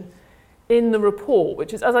tension in the report,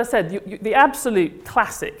 which is, as I said, the absolute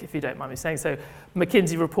classic, if you don't mind me saying so,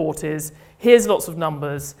 McKinsey report is, here's lots of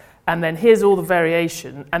numbers, and then here's all the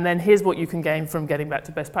variation, and then here's what you can gain from getting back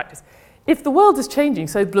to best practice. If the world is changing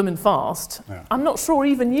so bloomin' fast, I'm not sure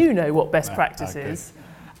even you know what best practice is.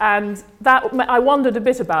 And that, I wondered a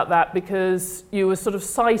bit about that because you were sort of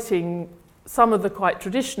citing some of the quite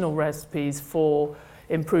traditional recipes for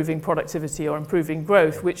improving productivity or improving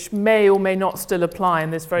growth, which may or may not still apply in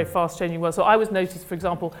this very fast-changing world. So I was noticed, for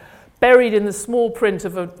example, buried in the small print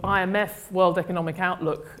of an IMF World Economic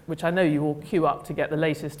Outlook, which I know you all queue up to get the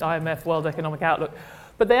latest IMF World Economic Outlook,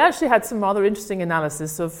 but they actually had some rather interesting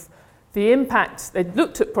analysis of the impact. They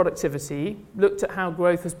looked at productivity, looked at how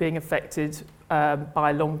growth was being affected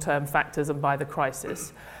by long-term factors and by the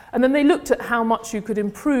crisis. And then they looked at how much you could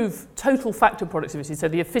improve total factor productivity, so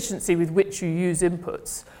the efficiency with which you use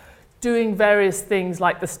inputs, doing various things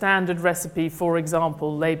like the standard recipe, for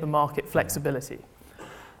example, labour market flexibility.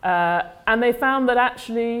 And they found that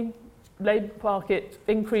actually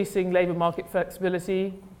increasing labour market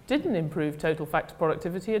flexibility didn't improve total factor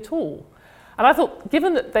productivity at all. And I thought,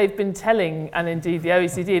 given that they've been telling, and indeed the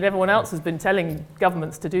OECD and everyone else has been telling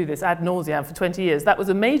governments to do this ad nauseam for 20 years, that was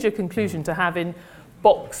a major conclusion to have in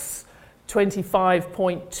box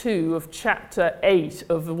 25.2 of chapter 8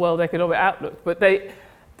 of the World Economic Outlook.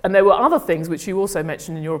 And there were other things which you also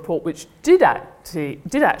mentioned in your report which did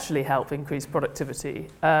actually help increase productivity,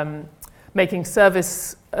 making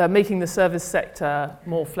the service sector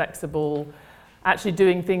more flexible, actually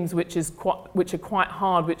doing things which are quite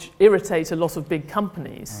hard, which irritate a lot of big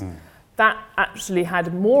companies. That actually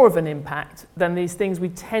had more of an impact than these things we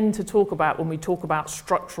tend to talk about when we talk about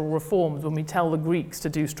structural reforms, when we tell the Greeks to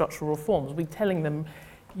do structural reforms. We're telling them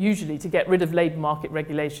usually to get rid of labour market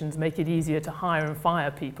regulations, make it easier to hire and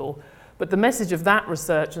fire people. But the message of that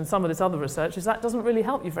research and some of this other research is that doesn't really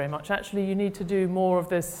help you very much. Actually, you need to do more of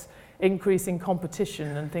this increasing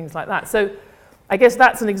competition and things like that. So I guess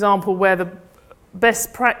that's an example where the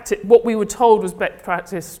best practice, what we were told was best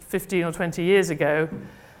practice 15 or 20 years ago,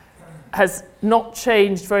 has not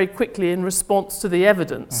changed very quickly in response to the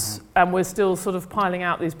evidence. And we're still sort of piling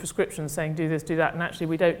out these prescriptions saying do this, do that, and actually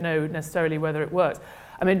we don't know necessarily whether it works.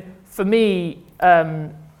 I mean, for me,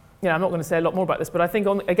 I'm not going to say a lot more about this, but I think,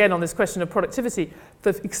 again, on this question of productivity,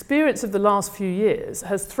 the experience of the last few years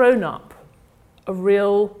has thrown up a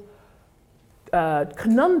real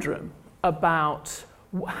conundrum about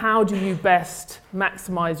how do you best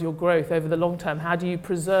maximize your growth over the long term? How do you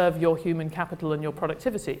preserve your human capital and your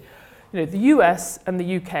productivity? The US and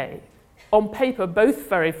the UK, on paper, both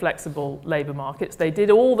very flexible labour markets. They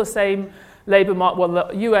did all the same labour market. Well,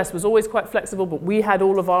 the US was always quite flexible, but we had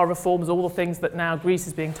all of our reforms, all the things that now Greece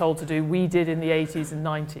is being told to do, we did in the 80s and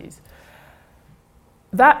 90s.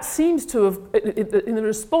 That seems to have, in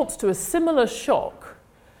response to a similar shock,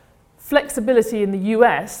 flexibility in the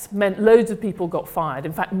US meant loads of people got fired,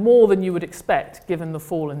 in fact, more than you would expect given the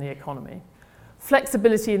fall in the economy.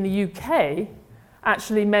 Flexibility in the UK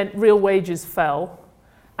actually meant real wages fell,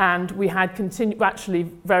 and we had actually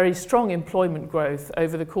very strong employment growth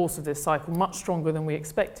over the course of this cycle, much stronger than we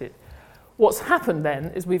expected. What's happened then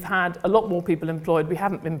is we've had a lot more people employed. We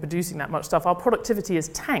haven't been producing that much stuff. Our productivity has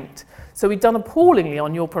tanked. So we've done appallingly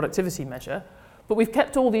on your productivity measure, but we've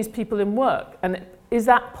kept all these people in work. And is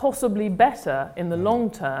that possibly better in the long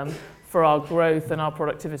term for our growth and our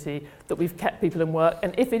productivity that we've kept people in work?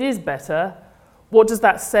 And if it is better, what does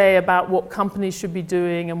that say about what companies should be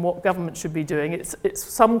doing and what government should be doing? It's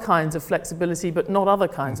some kinds of flexibility, but not other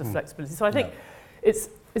kinds of flexibility. So I think it's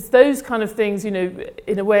those kind of things, you know,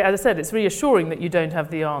 in a way, as I said, it's reassuring that you don't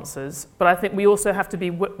have the answers, but I think we also have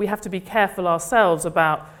to be careful ourselves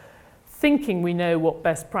about thinking we know what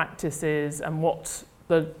best practice is and what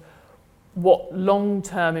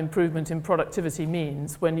long-term improvement in productivity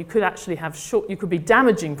means, when you could actually have you could be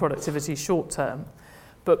damaging productivity short-term,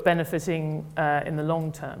 but benefiting in the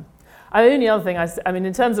long term. The only other thing, I mean,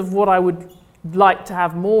 in terms of what I would like to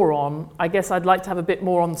have more on, I guess I'd like to have a bit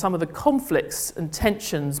more on some of the conflicts and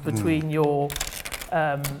tensions between your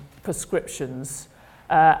prescriptions,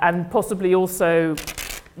 and possibly also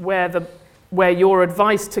where your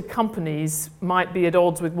advice to companies might be at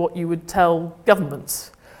odds with what you would tell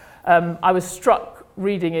governments. I was struck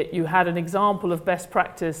reading it. You had an example of best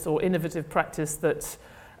practice or innovative practice that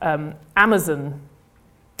Amazon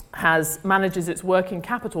manages its working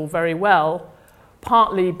capital very well,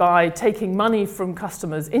 partly by taking money from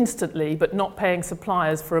customers instantly but not paying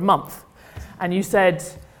suppliers for a month. And you said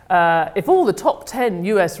if all the top 10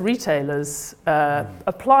 US retailers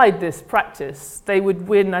applied this practice, they would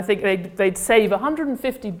win, I think they'd save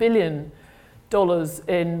 $150 billion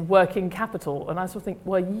in working capital. And I sort of think,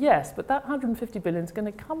 well, yes, but that $150 billion is going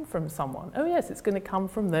to come from someone. Oh, yes, it's going to come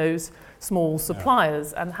from those small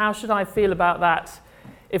suppliers. And how should I feel about that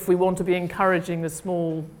if we want to be encouraging the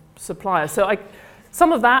small suppliers? So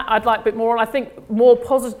some of that I'd like a bit more on. I think more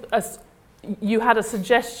positive. You had a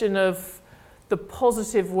suggestion of the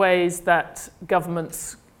positive ways that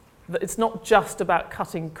governments, that it's not just about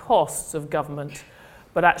cutting costs of government,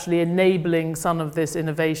 but actually enabling some of this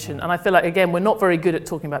innovation. And I feel like, again, we're not very good at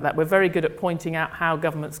talking about that. We're very good at pointing out how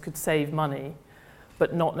governments could save money,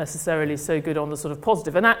 but not necessarily so good on the sort of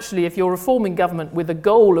positive. And actually, if you're reforming government with a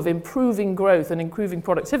goal of improving growth and improving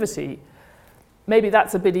productivity, maybe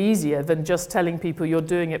that's a bit easier than just telling people you're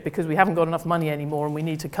doing it because we haven't got enough money anymore and we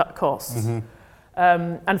need to cut costs.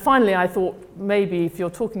 And finally, I thought maybe if you're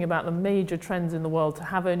talking about the major trends in the world, to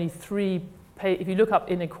have only if you look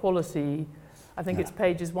up inequality, I think it's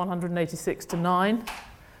pages 186 to 9.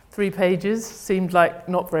 3 pages seemed like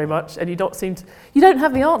not very much, and you don't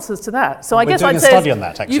have the answers to that. So I guess I'd say study on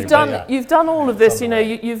that, actually, you've done all of this. You know,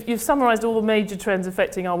 you've summarised all the major trends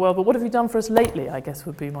affecting our world. But what have you done for us lately? I guess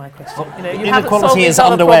would be my question. You know, inequality is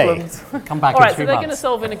underway. Come back all right, in 3 months. So they're going to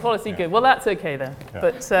solve inequality. Good. Well, that's okay then. Yeah.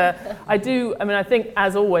 But I think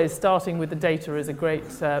as always, starting with the data is a great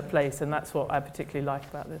place, and that's what I particularly like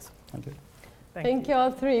about this. Thank you. Thank you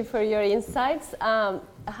all three for your insights.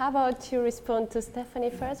 How about you respond to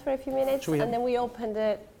Stephanie first for a few minutes, and then we open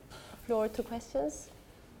the floor to questions?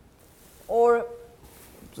 Or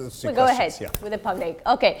we go ahead with the public.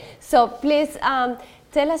 Okay, so please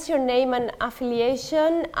tell us your name and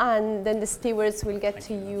affiliation, and then the stewards will get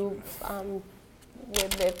to you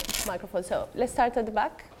with the microphone. So let's start at the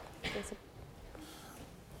back.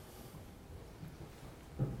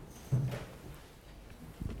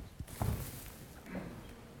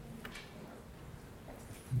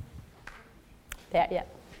 There, yeah.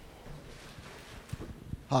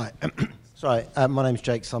 Hi, sorry, my name's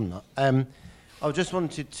Jake Sumner. I just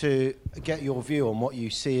wanted to get your view on what you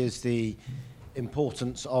see as the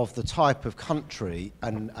importance of the type of country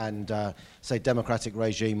and say democratic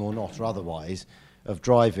regime or not or otherwise of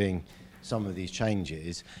driving some of these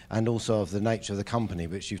changes, and also of the nature of the company,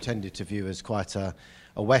 which you've tended to view as quite a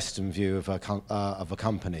Western view of a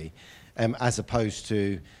company. As opposed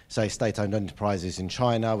to, say, state-owned enterprises in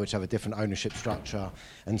China, which have a different ownership structure,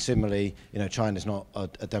 and similarly, you know, China's not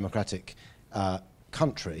a democratic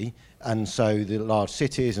country, and so the large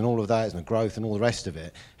cities and all of that, and the growth and all the rest of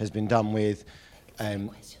it, has been done with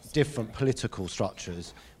different political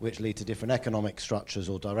structures, which lead to different economic structures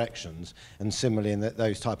or directions, and similarly, in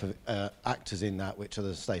those type of actors in that, which are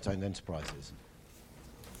the state-owned enterprises.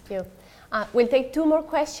 Thank you. We'll take 2 more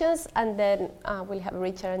questions, and then we'll have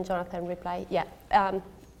Richard and Jonathan reply. Yeah,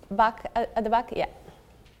 back at the back. Yeah.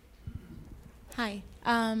 Hi,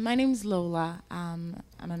 my name is Lola. I'm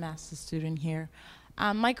a master's student here.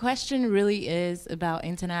 My question really is about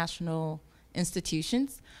international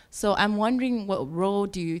institutions. So I'm wondering, what role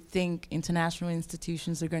do you think international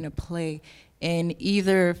institutions are going to play in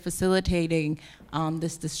either facilitating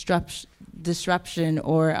this disruption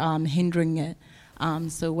or hindering it.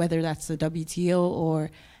 So whether that's the WTO or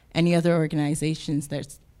any other organizations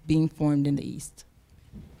that's being formed in the East.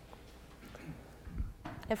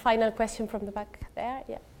 A final question from the back there,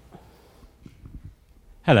 yeah.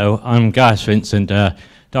 Hello, I'm Gaius Vincent, a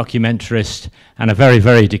documentarist and a very,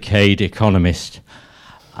 very decayed economist.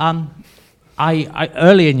 I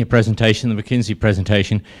early in your presentation, the McKinsey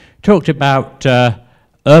presentation, talked about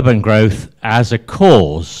urban growth as a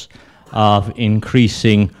cause of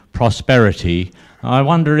increasing prosperity. I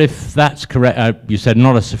wonder if that's correct. You said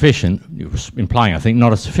not a sufficient, you were implying, I think,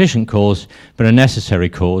 not a sufficient cause, but a necessary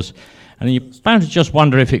cause. And you're bound to just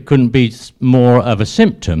wonder if it couldn't be more of a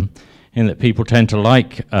symptom, in that people tend to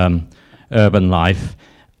like urban life.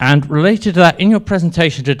 And related to that, in your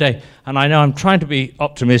presentation today, and I know I'm trying to be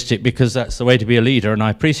optimistic because that's the way to be a leader, and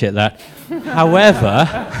I appreciate that. However,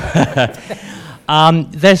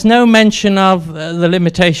 there's no mention of the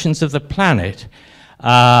limitations of the planet.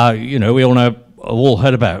 You know, we all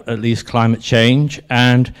heard about at least climate change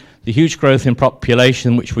and the huge growth in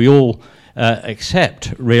population, which we all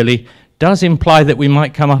accept, really, does imply that we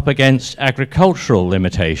might come up against agricultural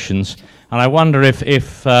limitations. And I wonder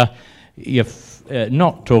if you're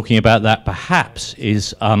not talking about that perhaps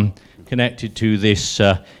is connected to this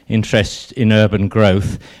interest in urban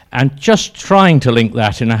growth, and just trying to link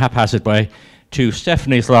that in a haphazard way to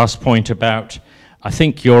Stephanie's last point about, I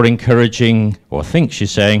think you're encouraging, or I think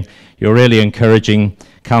she's saying, you're really encouraging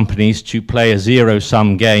companies to play a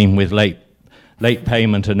zero-sum game with late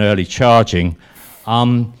payment and early charging.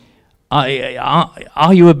 Are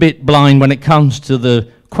you a bit blind when it comes to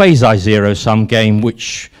the quasi-zero-sum game,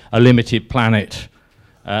 which a limited planet,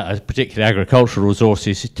 particularly agricultural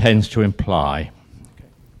resources, tends to imply?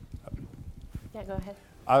 Yeah, go ahead.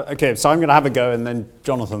 Okay, so I'm going to have a go, and then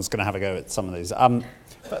Jonathan's going to have a go at some of these.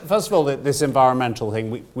 First of all, this environmental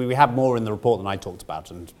thing, we have more in the report than I talked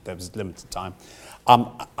about, and there was limited time.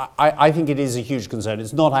 I think it is a huge concern.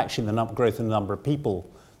 It's not actually the growth in the number of people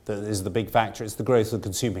that is the big factor. It's the growth of the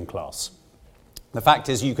consuming class. The fact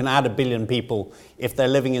is, you can add 1 billion people if they're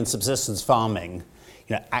living in subsistence farming.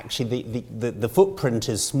 You know, actually, the footprint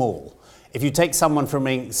is small. If you take someone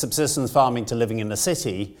from subsistence farming to living in a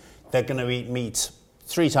city, they're going to eat meat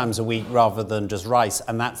 3 times a week rather than just rice,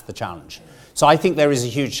 and that's the challenge. So I think there is a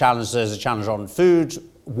huge challenge. There's a challenge on food,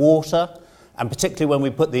 water, and particularly when we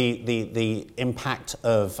put the impact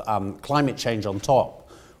of climate change on top,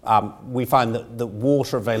 we find that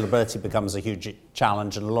water availability becomes a huge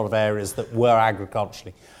challenge, and a lot of areas that were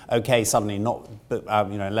agriculturally okay suddenly not, but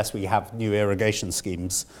unless we have new irrigation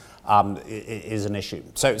schemes, is an issue.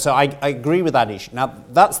 So I agree with that issue. Now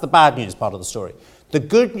that's the bad news part of the story. The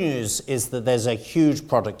good news is that there's a huge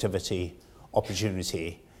productivity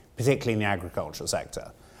opportunity, particularly in the agricultural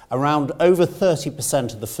sector. Around over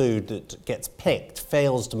 30% of the food that gets picked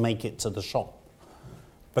fails to make it to the shop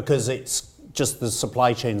because it's just the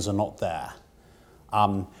supply chains are not there.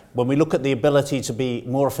 When we look at the ability to be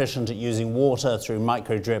more efficient at using water through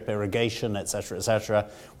micro-drip irrigation, et cetera,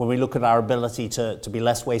 when we look at our ability to be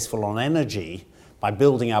less wasteful on energy by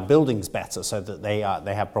building our buildings better so that they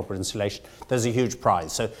have proper insulation, there's a huge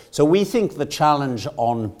prize. So we think the challenge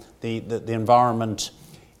on the environment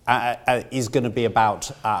is going to be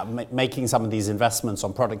about making some of these investments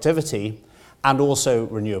on productivity and also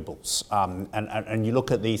renewables. And you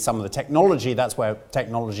look at some of the technology, that's where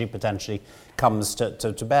technology potentially comes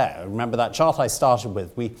to bear. Remember that chart I started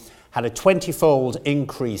with? We had a 20-fold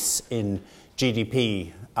increase in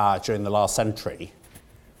GDP during the last century,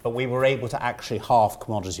 but we were able to actually halve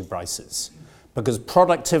commodity prices because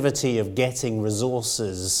productivity of getting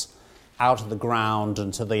resources out of the ground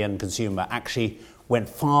and to the end consumer actually went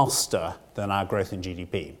faster than our growth in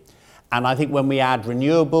GDP. And I think when we add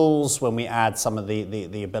renewables, when we add some of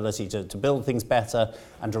the ability to build things better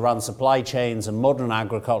and to run supply chains and modern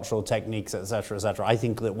agricultural techniques, et cetera, I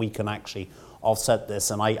think that we can actually offset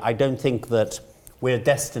this. And I don't think that we're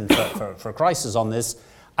destined for a crisis on this.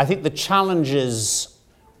 I think the challenge is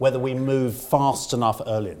whether we move fast enough,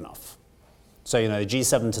 early enough. So, the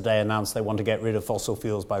G7 today announced they want to get rid of fossil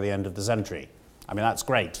fuels by the end of the century. I mean, that's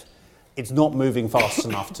great. It's not moving fast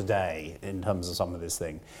enough today in terms of some of this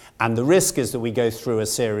thing. And the risk is that we go through a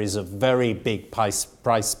series of very big price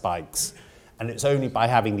spikes, and it's only by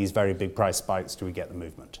having these very big price spikes do we get the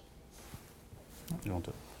movement. Do you want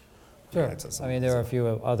to? Sure. I mean, there are a few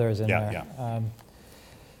others in there. Yeah.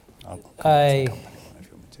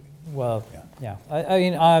 I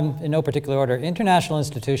mean, in no particular order. International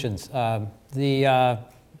institutions.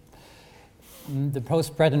 The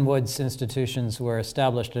post-Bretton Woods institutions were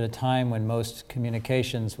established at a time when most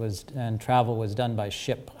communications and travel was done by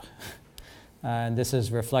ship. And this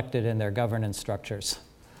is reflected in their governance structures.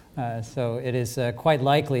 So it is quite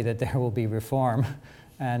likely that there will be reform,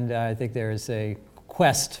 and I think there is a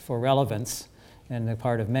quest for relevance in the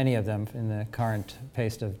part of many of them in the current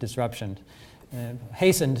pace of disruption,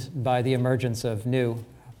 hastened by the emergence of new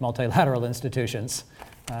multilateral institutions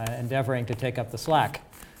endeavoring to take up the slack,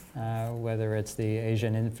 whether it's the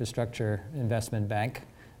Asian Infrastructure Investment Bank,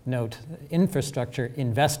 note infrastructure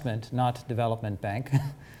investment, not development bank,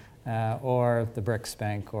 or the BRICS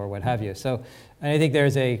Bank, or what have you. So I think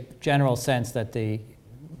there's a general sense that the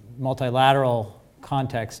multilateral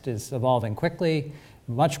context is evolving quickly,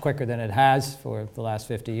 much quicker than it has for the last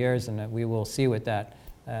 50 years, and that we will see with that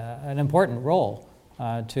an important role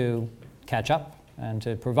to catch up and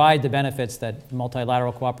to provide the benefits that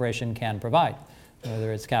multilateral cooperation can provide,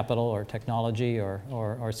 whether it's capital or technology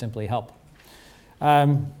or simply help.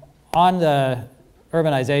 On the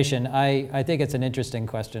urbanization, I think it's an interesting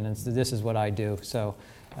question, and this is what I do, so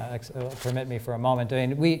permit me for a moment. I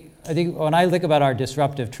think when I think about our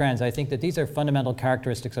disruptive trends, I think that these are fundamental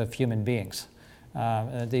characteristics of human beings.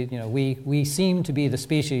 We seem to be the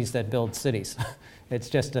species that builds cities. It's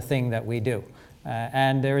just a thing that we do.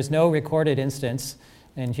 And there is no recorded instance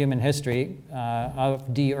in human history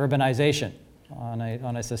of de-urbanization on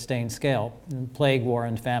a sustained scale, plague, war,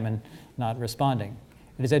 and famine not responding.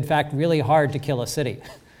 It is, in fact, really hard to kill a city.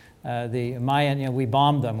 The Mayan, we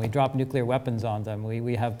bombed them, we dropped nuclear weapons on them,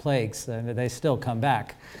 we have plagues, they still come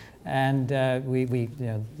back. And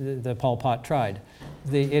the Pol Pot tried.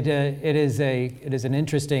 It is an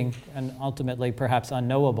interesting and ultimately perhaps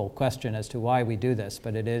unknowable question as to why we do this,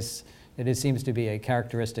 but it seems to be a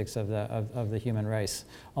characteristics of the human race,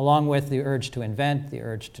 along with the urge to invent, the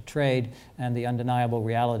urge to trade, and the undeniable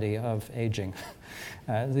reality of aging.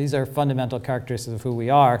 These are fundamental characteristics of who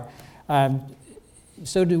we are.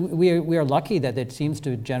 So we are lucky that it seems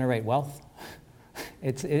to generate wealth.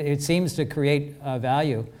 It seems to create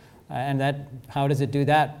value. And how does it do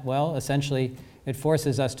that? Well, essentially, it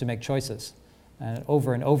forces us to make choices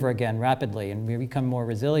over and over again rapidly, and we become more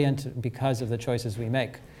resilient because of the choices we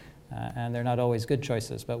make. And they're not always good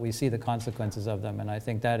choices, but we see the consequences of them, and I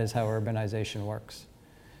think that is how urbanization works.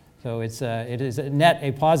 So it is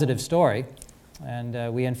a positive story,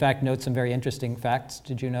 and we in fact note some very interesting facts.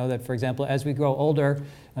 Did you know that, for example, as we grow older,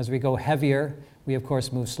 as we go heavier, we of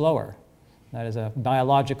course move slower. That is a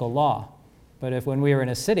biological law. But when we are in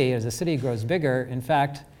a city, as the city grows bigger, in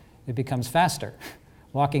fact, it becomes faster.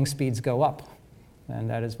 Walking speeds go up, and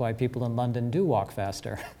that is why people in London do walk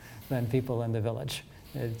faster than people in the village.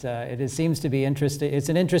 It seems to be interesting. It's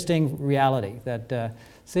an interesting reality that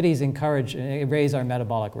cities raise our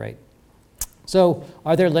metabolic rate. So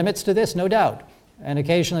are there limits to this? No doubt. And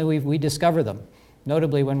occasionally we discover them,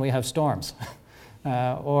 notably when we have storms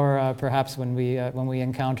or perhaps when we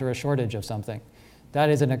encounter a shortage of something. That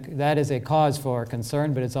is a cause for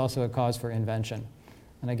concern, but it's also a cause for invention.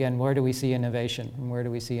 And again, where do we see innovation and where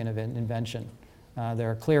do we see invention?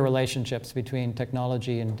 There are clear relationships between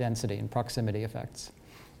technology and density and proximity effects.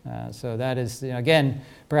 So that is, again,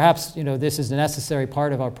 perhaps this is a necessary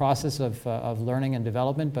part of our process of learning and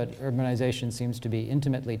development, but urbanization seems to be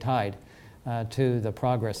intimately tied to the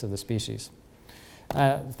progress of the species.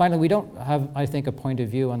 Finally, we don't have, I think, a point of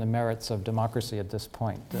view on the merits of democracy at this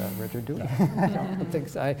point. Richard, do we? I don't think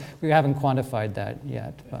so. We haven't quantified that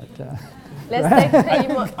yet. But let's take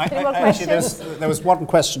three more questions. There was one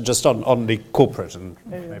question just on the corporate, and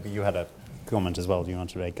maybe you had a comment as well. Do you want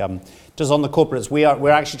to make? Just on the corporates,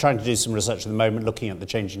 we're actually trying to do some research at the moment looking at the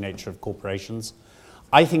changing nature of corporations.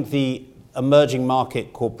 I think the emerging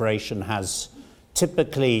market corporation has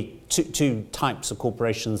typically two types of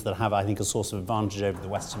corporations that have, I think, a source of advantage over the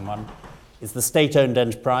Western one. It's the state-owned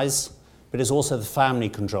enterprise, but it's also the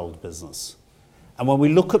family-controlled business. And when we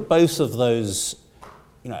look at both of those,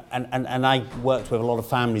 and I worked with a lot of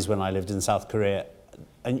families when I lived in South Korea,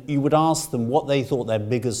 and you would ask them what they thought their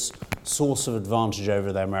biggest source of advantage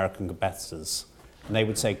over their American competitors. And they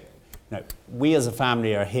would say, we as a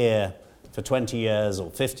family are here for 20 years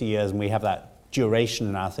or 50 years, and we have that duration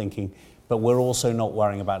in our thinking, but we're also not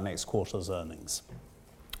worrying about next quarter's earnings.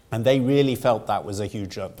 And they really felt that was a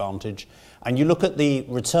huge advantage. And you look at the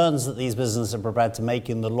returns that these businesses are prepared to make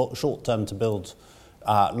in the short term to build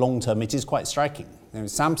long term, it is quite striking.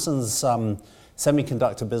 Samsung's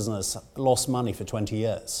semiconductor business lost money for 20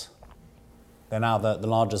 years. They're now the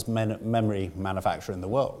largest memory manufacturer in the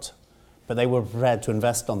world. But they were prepared to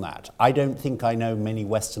invest on that. I don't think I know many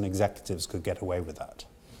Western executives could get away with that.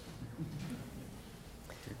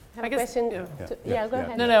 Have a question? Go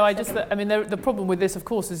ahead. No, I mean, the problem with this, of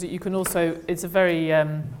course, is that you can also, it's a very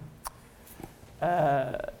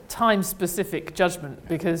time-specific judgment,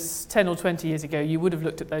 because 10 or 20 years ago, you would have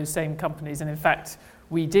looked at those same companies, and in fact,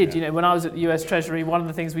 we did. You know, when I was at the US Treasury, one of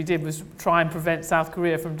the things we did was try and prevent South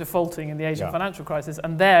Korea from defaulting in the Asian financial crisis,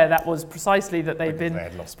 and that was precisely that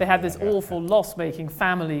they had this awful loss-making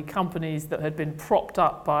family companies that had been propped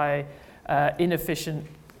up by inefficient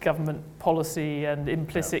government policy and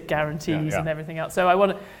implicit guarantees and everything else. So I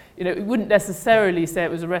want to, you know, we wouldn't necessarily say it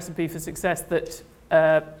was a recipe for success that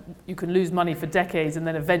you can lose money for decades and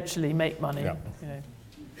then eventually make money. You know.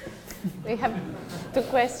 We have two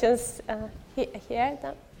questions here.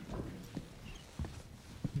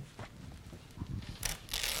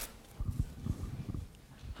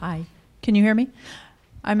 Hi, can you hear me?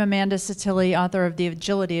 I'm Amanda Satilli, author of The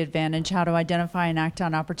Agility Advantage, How to Identify and Act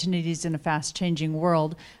on Opportunities in a Fast-Changing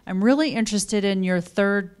World. I'm really interested in your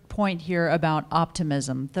third point here about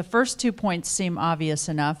optimism. The first 2 points seem obvious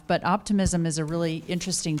enough, but optimism is a really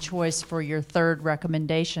interesting choice for your third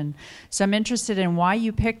recommendation. So I'm interested in why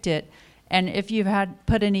you picked it, and if you've had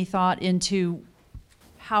put any thought into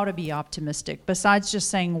how to be optimistic, besides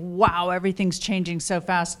just saying, wow, everything's changing so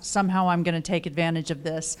fast, somehow I'm going to take advantage of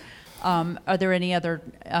this. Are there any other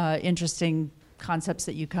interesting concepts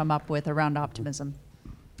that you come up with around optimism?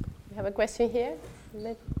 We have a question here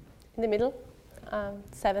in the middle,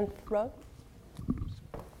 7th row.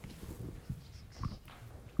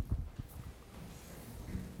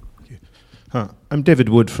 I'm David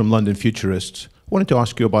Wood from London Futurists. I wanted to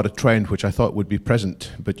ask you about a trend which I thought would be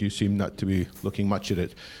present, but you seem not to be looking much at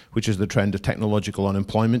it, which is the trend of technological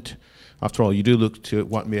unemployment. After all, you do look to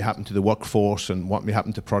what may happen to the workforce and what may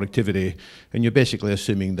happen to productivity, and you're basically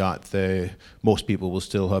assuming that most people will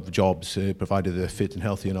still have jobs, provided they're fit and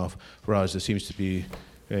healthy enough, whereas there seems to be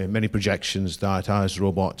many projections that as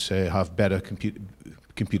robots have better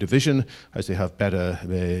computer vision, as they have better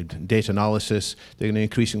data analysis, they're going to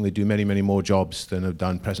increasingly do many, many more jobs than have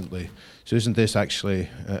done presently. So isn't this actually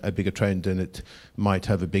a bigger trend, and it might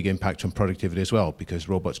have a big impact on productivity as well, because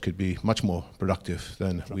robots could be much more productive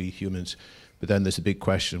than we humans. But then there's a big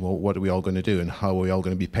question, well, what are we all going to do, and how are we all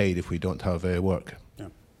going to be paid if we don't have work?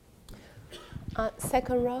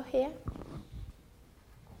 Second row here.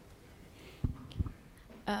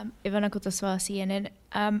 Ivana Kotoswa, CNN.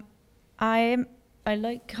 I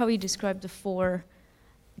like how you described the 4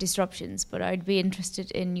 disruptions, but I'd be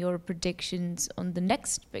interested in your predictions on the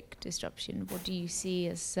next big disruption. What do you see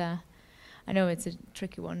as, I know it's a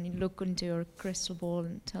tricky one, you look into your crystal ball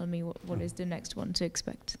and tell me what is the next one to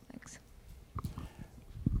expect. Thanks.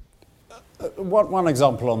 One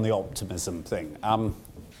example on the optimism thing.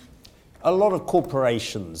 A lot of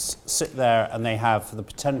corporations sit there and they have the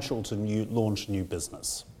potential to launch a new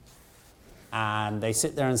business. And they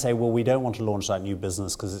sit there and say, well, we don't want to launch that new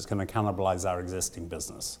business because it's going to cannibalize our existing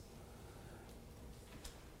business.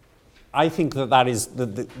 I think that is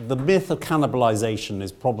the myth of cannibalization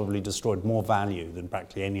has probably destroyed more value than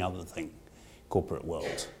practically any other thing in the corporate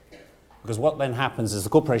world. Because what then happens is the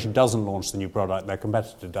corporation doesn't launch the new product, their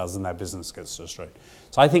competitor does, and their business gets destroyed.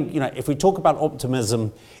 So I think, if we talk about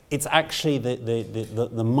optimism, it's actually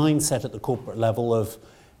the mindset at the corporate level of,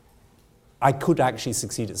 I could actually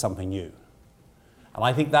succeed at something new. And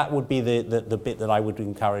I think that would be the bit that I would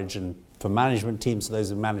encourage, and for management teams,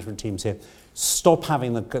 those in management teams here, stop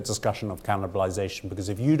having the discussion of cannibalization, because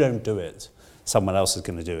if you don't do it, someone else is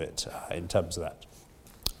going to do it in terms of that.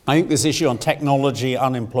 I think this issue on technology,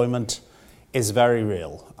 unemployment, is very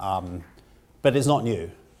real, but it's not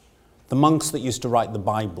new. The monks that used to write the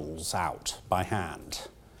Bibles out by hand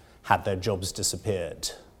had their jobs disappeared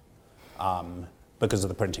because of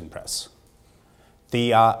the printing press.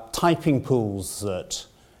 The typing pools that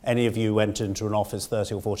any of you went into an office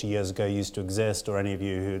 30 or 40 years ago used to exist, or any of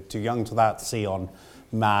you who are too young to that, see on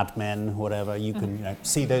Mad Men, whatever, you can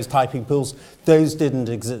see those typing pools. Those didn't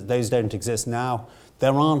exist. Those don't exist now.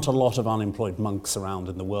 There aren't a lot of unemployed monks around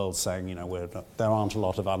in the world saying, there aren't a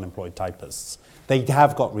lot of unemployed typists. They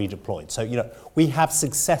have got redeployed. So, we have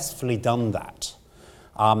successfully done that.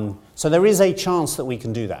 So there is a chance that we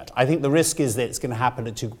can do that. I think the risk is that it's going to happen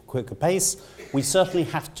at too quick a pace. We certainly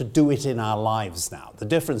have to do it in our lives now. The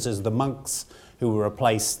difference is the monks who were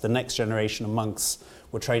replaced, the next generation of monks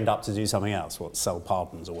were trained up to do something else, sell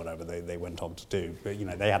pardons or whatever they went on to do. But,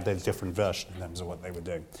 they had their different version in terms of what they were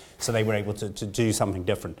doing. So they were able to do something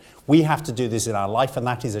different. We have to do this in our life, and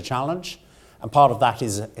that is a challenge. And part of that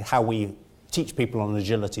is how we teach people on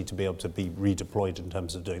agility to be able to be redeployed in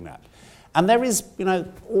terms of doing that. And there is,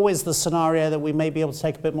 always the scenario that we may be able to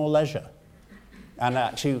take a bit more leisure. And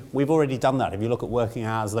actually, we've already done that. If you look at working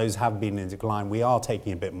hours, those have been in decline. We are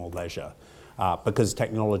taking a bit more leisure because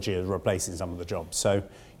technology is replacing some of the jobs. So,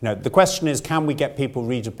 the question is, can we get people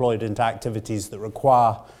redeployed into activities that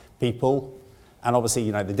require people? And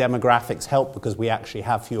obviously, the demographics help because we actually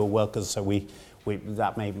have fewer workers, so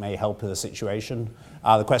that may help the situation.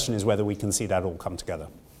 The question is whether we can see that all come together.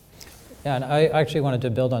 Yeah, and I actually wanted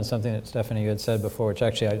to build on something that Stephanie, you had said before, which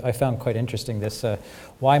actually I found quite interesting. This,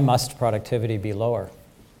 why must productivity be lower?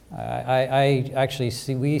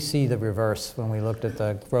 We see the reverse when we looked at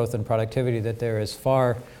the growth in productivity, that there is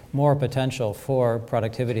far more potential for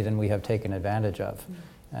productivity than we have taken advantage of.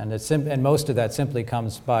 And most of that simply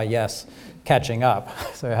comes by, yes, catching up,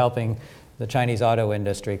 so helping the Chinese auto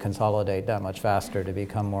industry consolidate that much faster to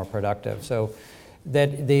become more productive. So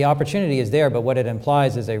that the opportunity is there, but what it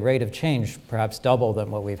implies is a rate of change perhaps double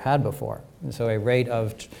than what we've had before. And so a rate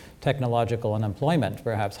of technological unemployment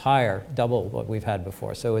perhaps higher, double what we've had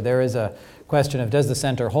before. So there is a question of, does the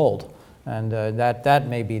center hold? And that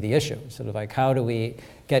may be the issue. Sort of like, how do we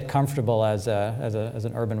get comfortable as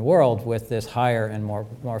an urban world with this higher and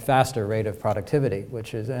more faster rate of productivity,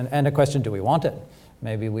 which is, and a question, do we want it?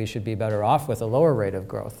 Maybe we should be better off with a lower rate of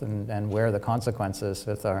growth and where are the consequences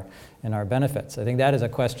in our benefits. I think that is a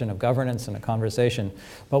question of governance and a conversation.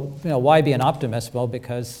 But why be an optimist? Well,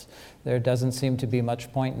 because there doesn't seem to be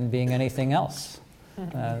much point in being anything else.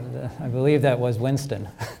 I believe that was Winston.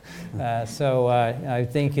 So I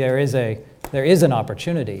think there is an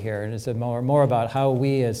opportunity here, and it's more about how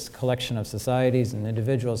we as a collection of societies and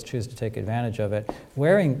individuals choose to take advantage of it,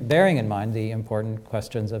 bearing in mind the important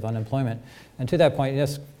questions of unemployment. And to that point,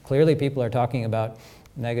 yes, clearly people are talking about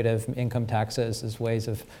negative income taxes as ways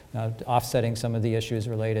of offsetting some of the issues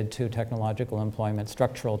related to technological employment,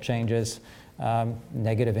 structural changes,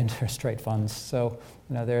 negative interest rate funds. So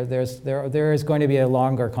there is going to be a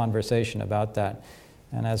longer conversation about that.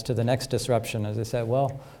 And as to the next disruption, as I said,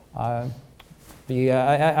 well, we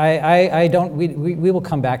will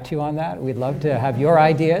come back to you on that. We'd love to have your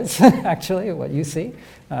ideas, actually, what you see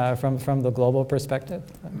from the global perspective.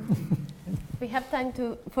 We have time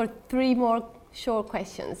for 3 more short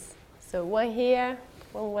questions. So one here,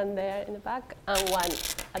 one there in the back, and one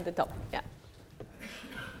at the top. Yeah.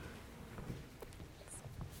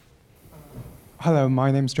 Hello,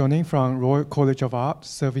 my name is Johnny from Royal College of Art,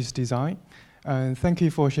 Service Design. Thank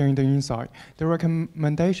you for sharing the insight. The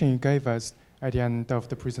recommendation you gave us at the end of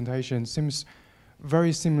the presentation seems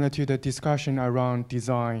very similar to the discussion around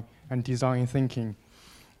design and design thinking.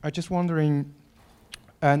 I'm just wondering,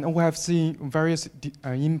 and we have seen various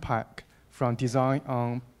impact from design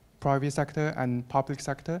on private sector and public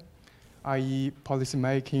sector, i.e. policy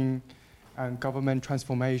making and government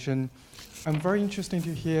transformation. I'm very interested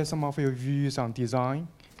to hear some of your views on design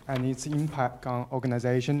and its impact on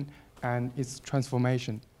organization and its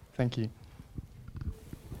transformation. Thank you.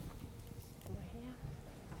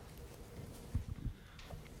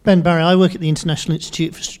 Ben Barry, I work at the International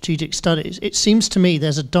Institute for Strategic Studies. It seems to me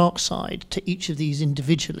there's a dark side to each of these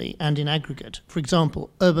individually and in aggregate. For example,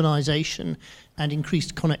 urbanisation and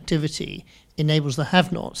increased connectivity enables the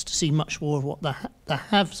have-nots to see much more of what the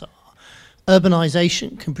haves are.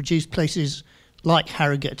 Urbanisation can produce places like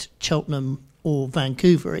Harrogate, Cheltenham or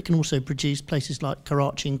Vancouver. It can also produce places like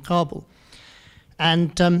Karachi and Kabul.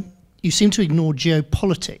 And you seem to ignore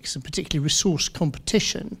geopolitics and particularly resource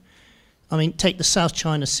competition. I mean, take the South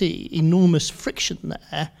China Sea, enormous friction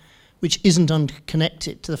there, which isn't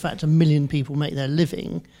unconnected to the fact 1 million people make their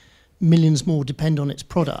living, millions more depend on its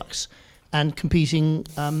products, and competing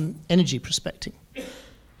energy prospecting.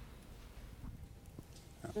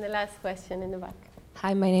 And the last question in the back.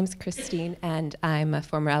 Hi, my name's Christine, and I'm a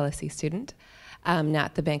former LSE student, now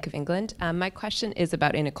at the Bank of England. My question is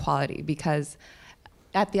about inequality, because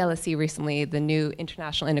at the LSE recently, the new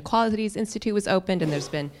International Inequalities Institute was opened, and there's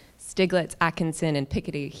been Stiglitz, Atkinson, and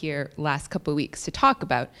Piketty here last couple of weeks to talk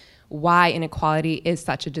about why inequality is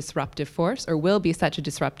such a disruptive force, or will be such a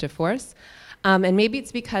disruptive force. And maybe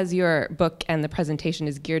it's because your book and the presentation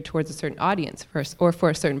is geared towards a certain audience or for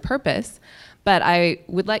a certain purpose, but I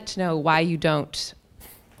would like to know why you don't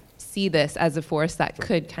see this as a force that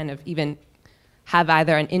could kind of even have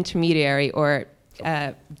either an intermediary or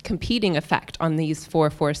competing effect on these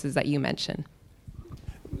 4 forces that you mentioned.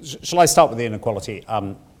 Shall I start with the inequality?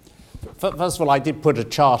 First of all, I did put a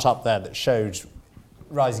chart up there that showed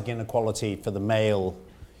rising inequality for the male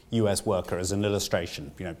US worker as an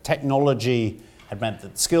illustration. Technology had meant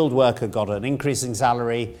that the skilled worker got an increasing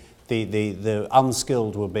salary, the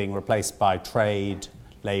unskilled were being replaced by trade,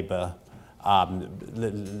 labour,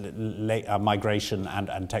 migration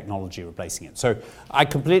and technology replacing it. So I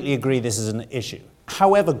completely agree this is an issue.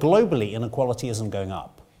 However, globally, inequality isn't going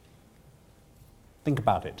up. Think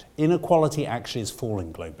about it. Inequality actually is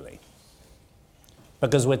falling globally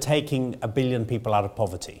because we're taking 1 billion people out of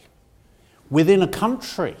poverty. Within a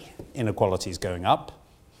country, inequality is going up,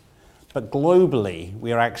 but globally,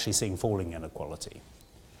 we are actually seeing falling inequality.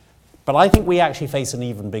 But I think we actually face an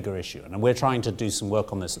even bigger issue, and we're trying to do some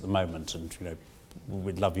work on this at the moment, and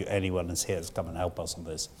we'd love you, anyone that's here to come and help us on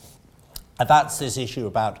this. And that's this issue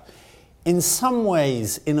about, in some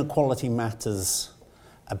ways, inequality matters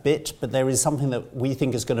a bit, but there is something that we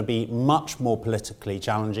think is going to be much more politically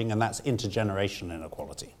challenging, and that's intergenerational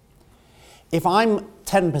inequality. If I'm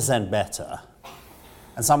 10% better,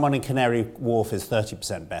 and someone in Canary Wharf is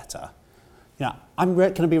 30% better, I'm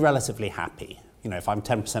going to be relatively happy. If I'm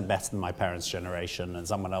 10% better than my parents' generation and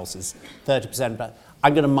someone else is 30% better,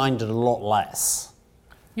 I'm going to mind it a lot less.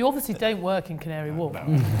 You obviously don't work in Canary Wharf. No.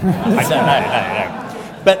 No.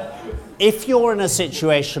 But if you're in a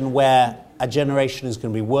situation where a generation is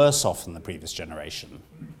going to be worse off than the previous generation,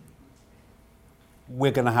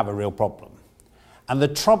 we're going to have a real problem. And the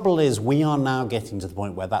trouble is we are now getting to the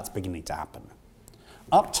point where that's beginning to happen.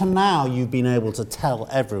 Up to now, you've been able to tell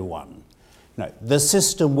everyone, the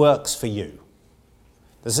system works for you.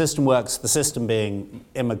 The system works, the system being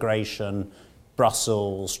immigration,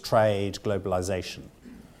 Brussels, trade, globalization.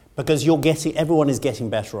 Because everyone is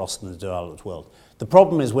getting better off in the developed world. The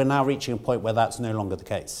problem is we're now reaching a point where that's no longer the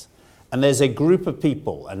case. And there's a group of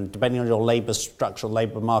people, and depending on your structural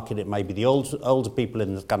labour market, it may be the older people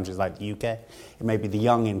in countries like the UK, it may be the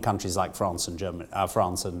young in countries like France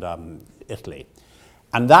and Italy.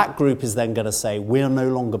 And that group is then going to say, we're no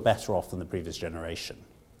longer better off than the previous generation.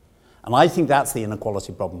 And I think that's the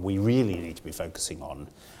inequality problem we really need to be focusing on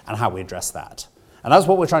and how we address that. And that's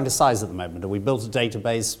what we're trying to size at the moment. And we built a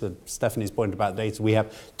database, with Stephanie's point about data. We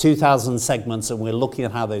have 2,000 segments, and we're looking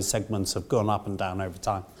at how those segments have gone up and down over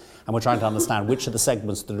time. And we're trying to understand which are the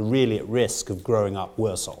segments that are really at risk of growing up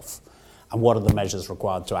worse off, and what are the measures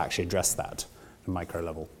required to actually address that at a micro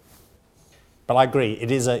level. But I agree,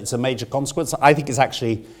 it's a major consequence. I think it's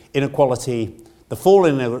actually inequality, the fall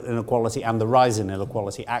in inequality and the rise in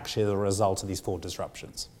inequality actually are the result of these 4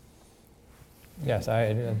 disruptions. Yes,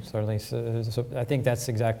 I certainly. So I think that's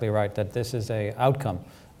exactly right, that this is an outcome.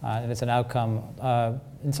 And it's an outcome.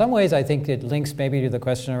 In some ways, I think it links maybe to the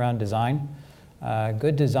question around design.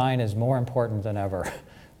 Good design is more important than ever.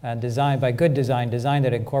 And by good design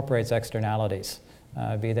that incorporates externalities,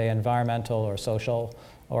 be they environmental or social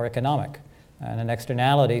or economic. And an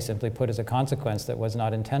externality, simply put, is a consequence that was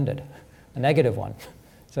not intended, a negative one.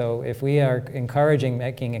 So if we are encouraging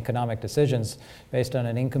making economic decisions based on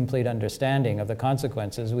an incomplete understanding of the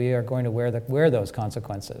consequences, we are going to wear those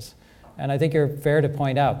consequences. And I think you're fair to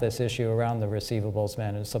point out this issue around the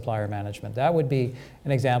receivables supplier management. That would be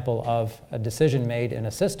an example of a decision made in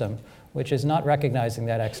a system which is not recognizing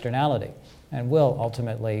that externality and will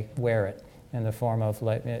ultimately wear it in the form of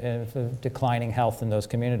declining health in those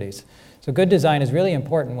communities. So good design is really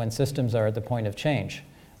important when systems are at the point of change.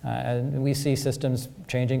 And we see systems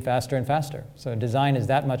changing faster and faster. So design is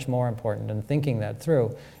that much more important, and thinking that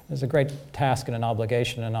through is a great task and an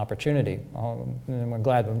obligation and an opportunity. And we're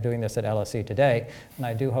glad we're doing this at LSE today, and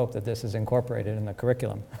I do hope that this is incorporated in the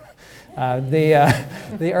curriculum.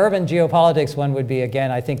 The urban geopolitics one would be,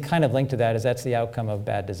 again, I think kind of linked to that, is that's the outcome of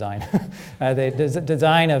bad design. The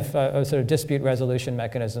design of sort of dispute resolution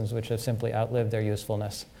mechanisms which have simply outlived their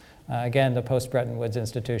usefulness. Again, the post-Bretton Woods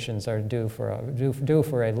institutions are due for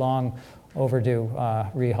a long overdue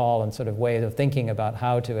rehaul and sort of way of thinking about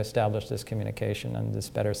how to establish this communication and this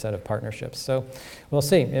better set of partnerships. So we'll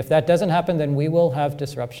see. If that doesn't happen, then we will have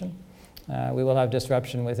disruption. We will have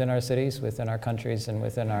disruption within our cities, within our countries, and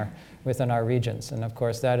within our regions. And of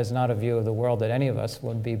course, that is not a view of the world that any of us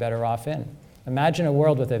would be better off in. Imagine a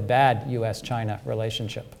world with a bad US-China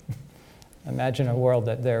relationship. Imagine a world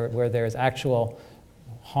where there is actual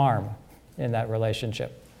harm in that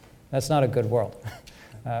relationship. That's not a good world.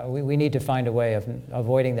 We need to find a way of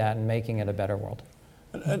avoiding that and making it a better world.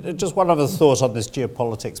 Just one other thought on this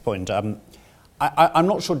geopolitics point. I'm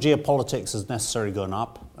not sure geopolitics has necessarily gone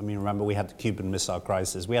up. I mean, remember we had the Cuban Missile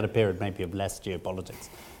Crisis. We had a period maybe of less geopolitics.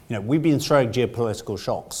 We've been throwing geopolitical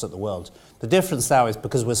shocks at the world. The difference now is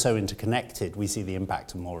because we're so interconnected, we see the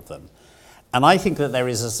impact of more of them. And I think that there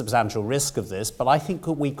is a substantial risk of this, but I think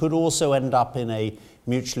that we could also end up in a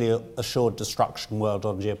mutually assured destruction world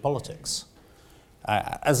on geopolitics.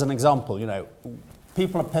 As an example,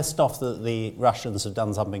 people are pissed off that the Russians have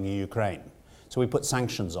done something in Ukraine. So we put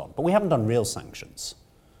sanctions on, but we haven't done real sanctions.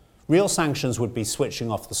 Real sanctions would be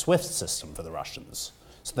switching off the SWIFT system for the Russians,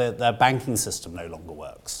 so their banking system no longer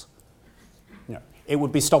works. it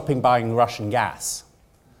would be stopping buying Russian gas.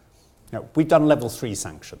 We've done level 3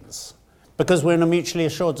 sanctions because we're in a mutually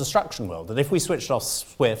assured destruction world. That if we switched off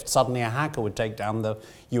SWIFT, suddenly a hacker would take down the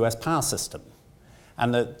US power system.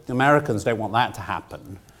 And the Americans don't want that to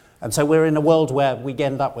happen. And so we're in a world where we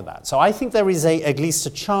end up with that. So I think there is at least a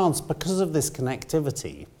chance, because of this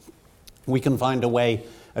connectivity, we can find a way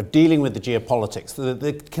of dealing with the geopolitics.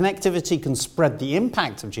 The connectivity can spread the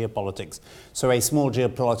impact of geopolitics, so a small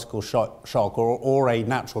geopolitical shock or a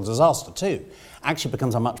natural disaster too actually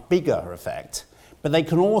becomes a much bigger effect. But they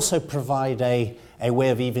can also provide a way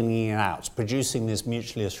of evening it out, producing this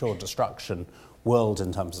mutually assured destruction world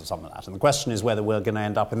in terms of some of that. And the question is whether we're going to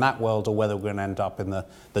end up in that world or whether we're going to end up in the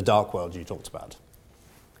dark world you talked about.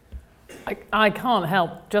 I can't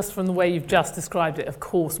help, just from the way you've just described it, of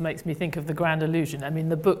course, makes me think of The Grand Illusion. I mean,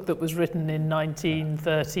 the book that was written in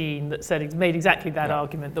 1913 that made exactly that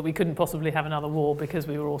argument, that we couldn't possibly have another war because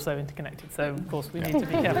we were all so interconnected. So, of course, we need to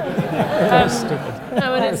be careful.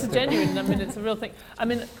 No, and it's genuine. I mean, it's a real thing. I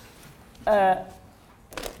mean,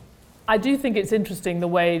 I do think it's interesting the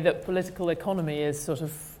way that political economy is sort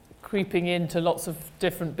of creeping into lots of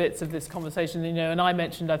different bits of this conversation, and I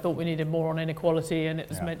mentioned I thought we needed more on inequality, and it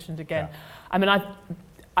was mentioned again. I mean,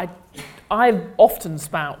 I often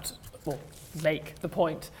make the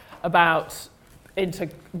point about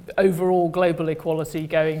overall global equality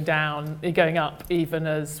going up, even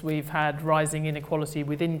as we've had rising inequality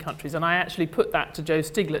within countries. And I actually put that to Joe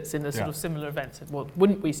Stiglitz in a sort of similar event. Said, well,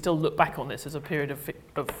 wouldn't we still look back on this as a period of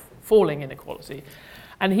falling inequality?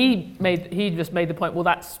 And he just made the point, well,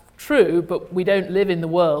 that's true, but we don't live in the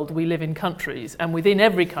world, we live in countries. And within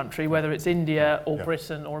every country, whether it's India or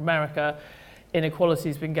Britain or America, inequality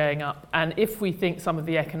has been going up. And if we think some of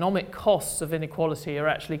the economic costs of inequality are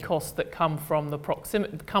actually costs that come from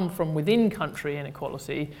within country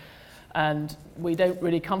inequality, and we don't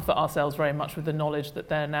really comfort ourselves very much with the knowledge that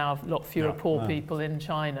there are now a lot fewer poor people in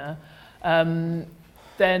China,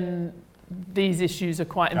 then these issues are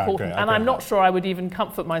quite important. And I'm not sure I would even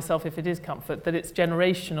comfort myself, if it is comfort, that it's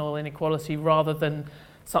generational inequality rather than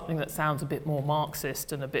something that sounds a bit more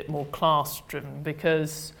Marxist and a bit more class-driven,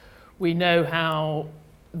 because we know how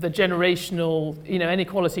the generational,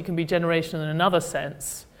 inequality can be generational in another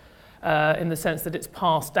sense, in the sense that it's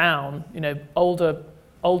passed down.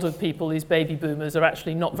 Older people, these baby boomers, are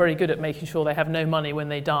actually not very good at making sure they have no money when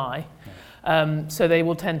they die. So they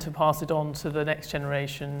will tend to pass it on to the next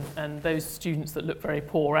generation, and those students that look very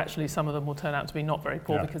poor, actually some of them will turn out to be not very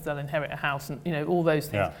poor because they'll inherit a house and all those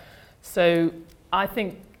things. So I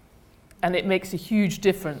think, and it makes a huge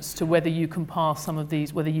difference to whether you can pass some of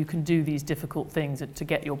these, whether you can do these difficult things to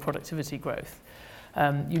get your productivity growth.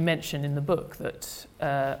 You mentioned in the book that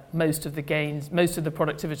most of the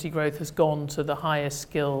productivity growth has gone to the higher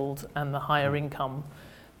skilled and the higher income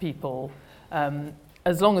people.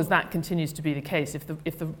 As long as that continues to be the case, if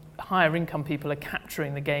the higher income people are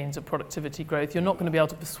capturing the gains of productivity growth, you're not going to be able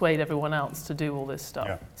to persuade everyone else to do all this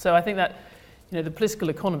stuff. So I think that the political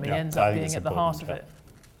economy ends up being at the heart of it.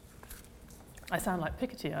 I sound like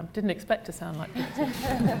Piketty. I didn't expect to sound like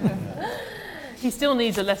Piketty. He still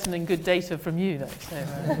needs a lesson in good data from you, though.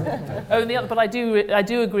 So, but I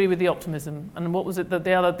do agree with the optimism. And what was it that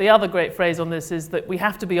the other great phrase on this is that we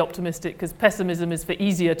have to be optimistic because pessimism is for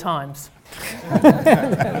easier times.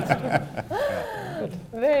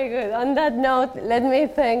 Very good. On that note, let me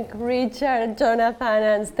thank Richard, Jonathan,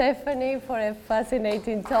 and Stephanie for a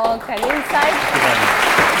fascinating talk and insight.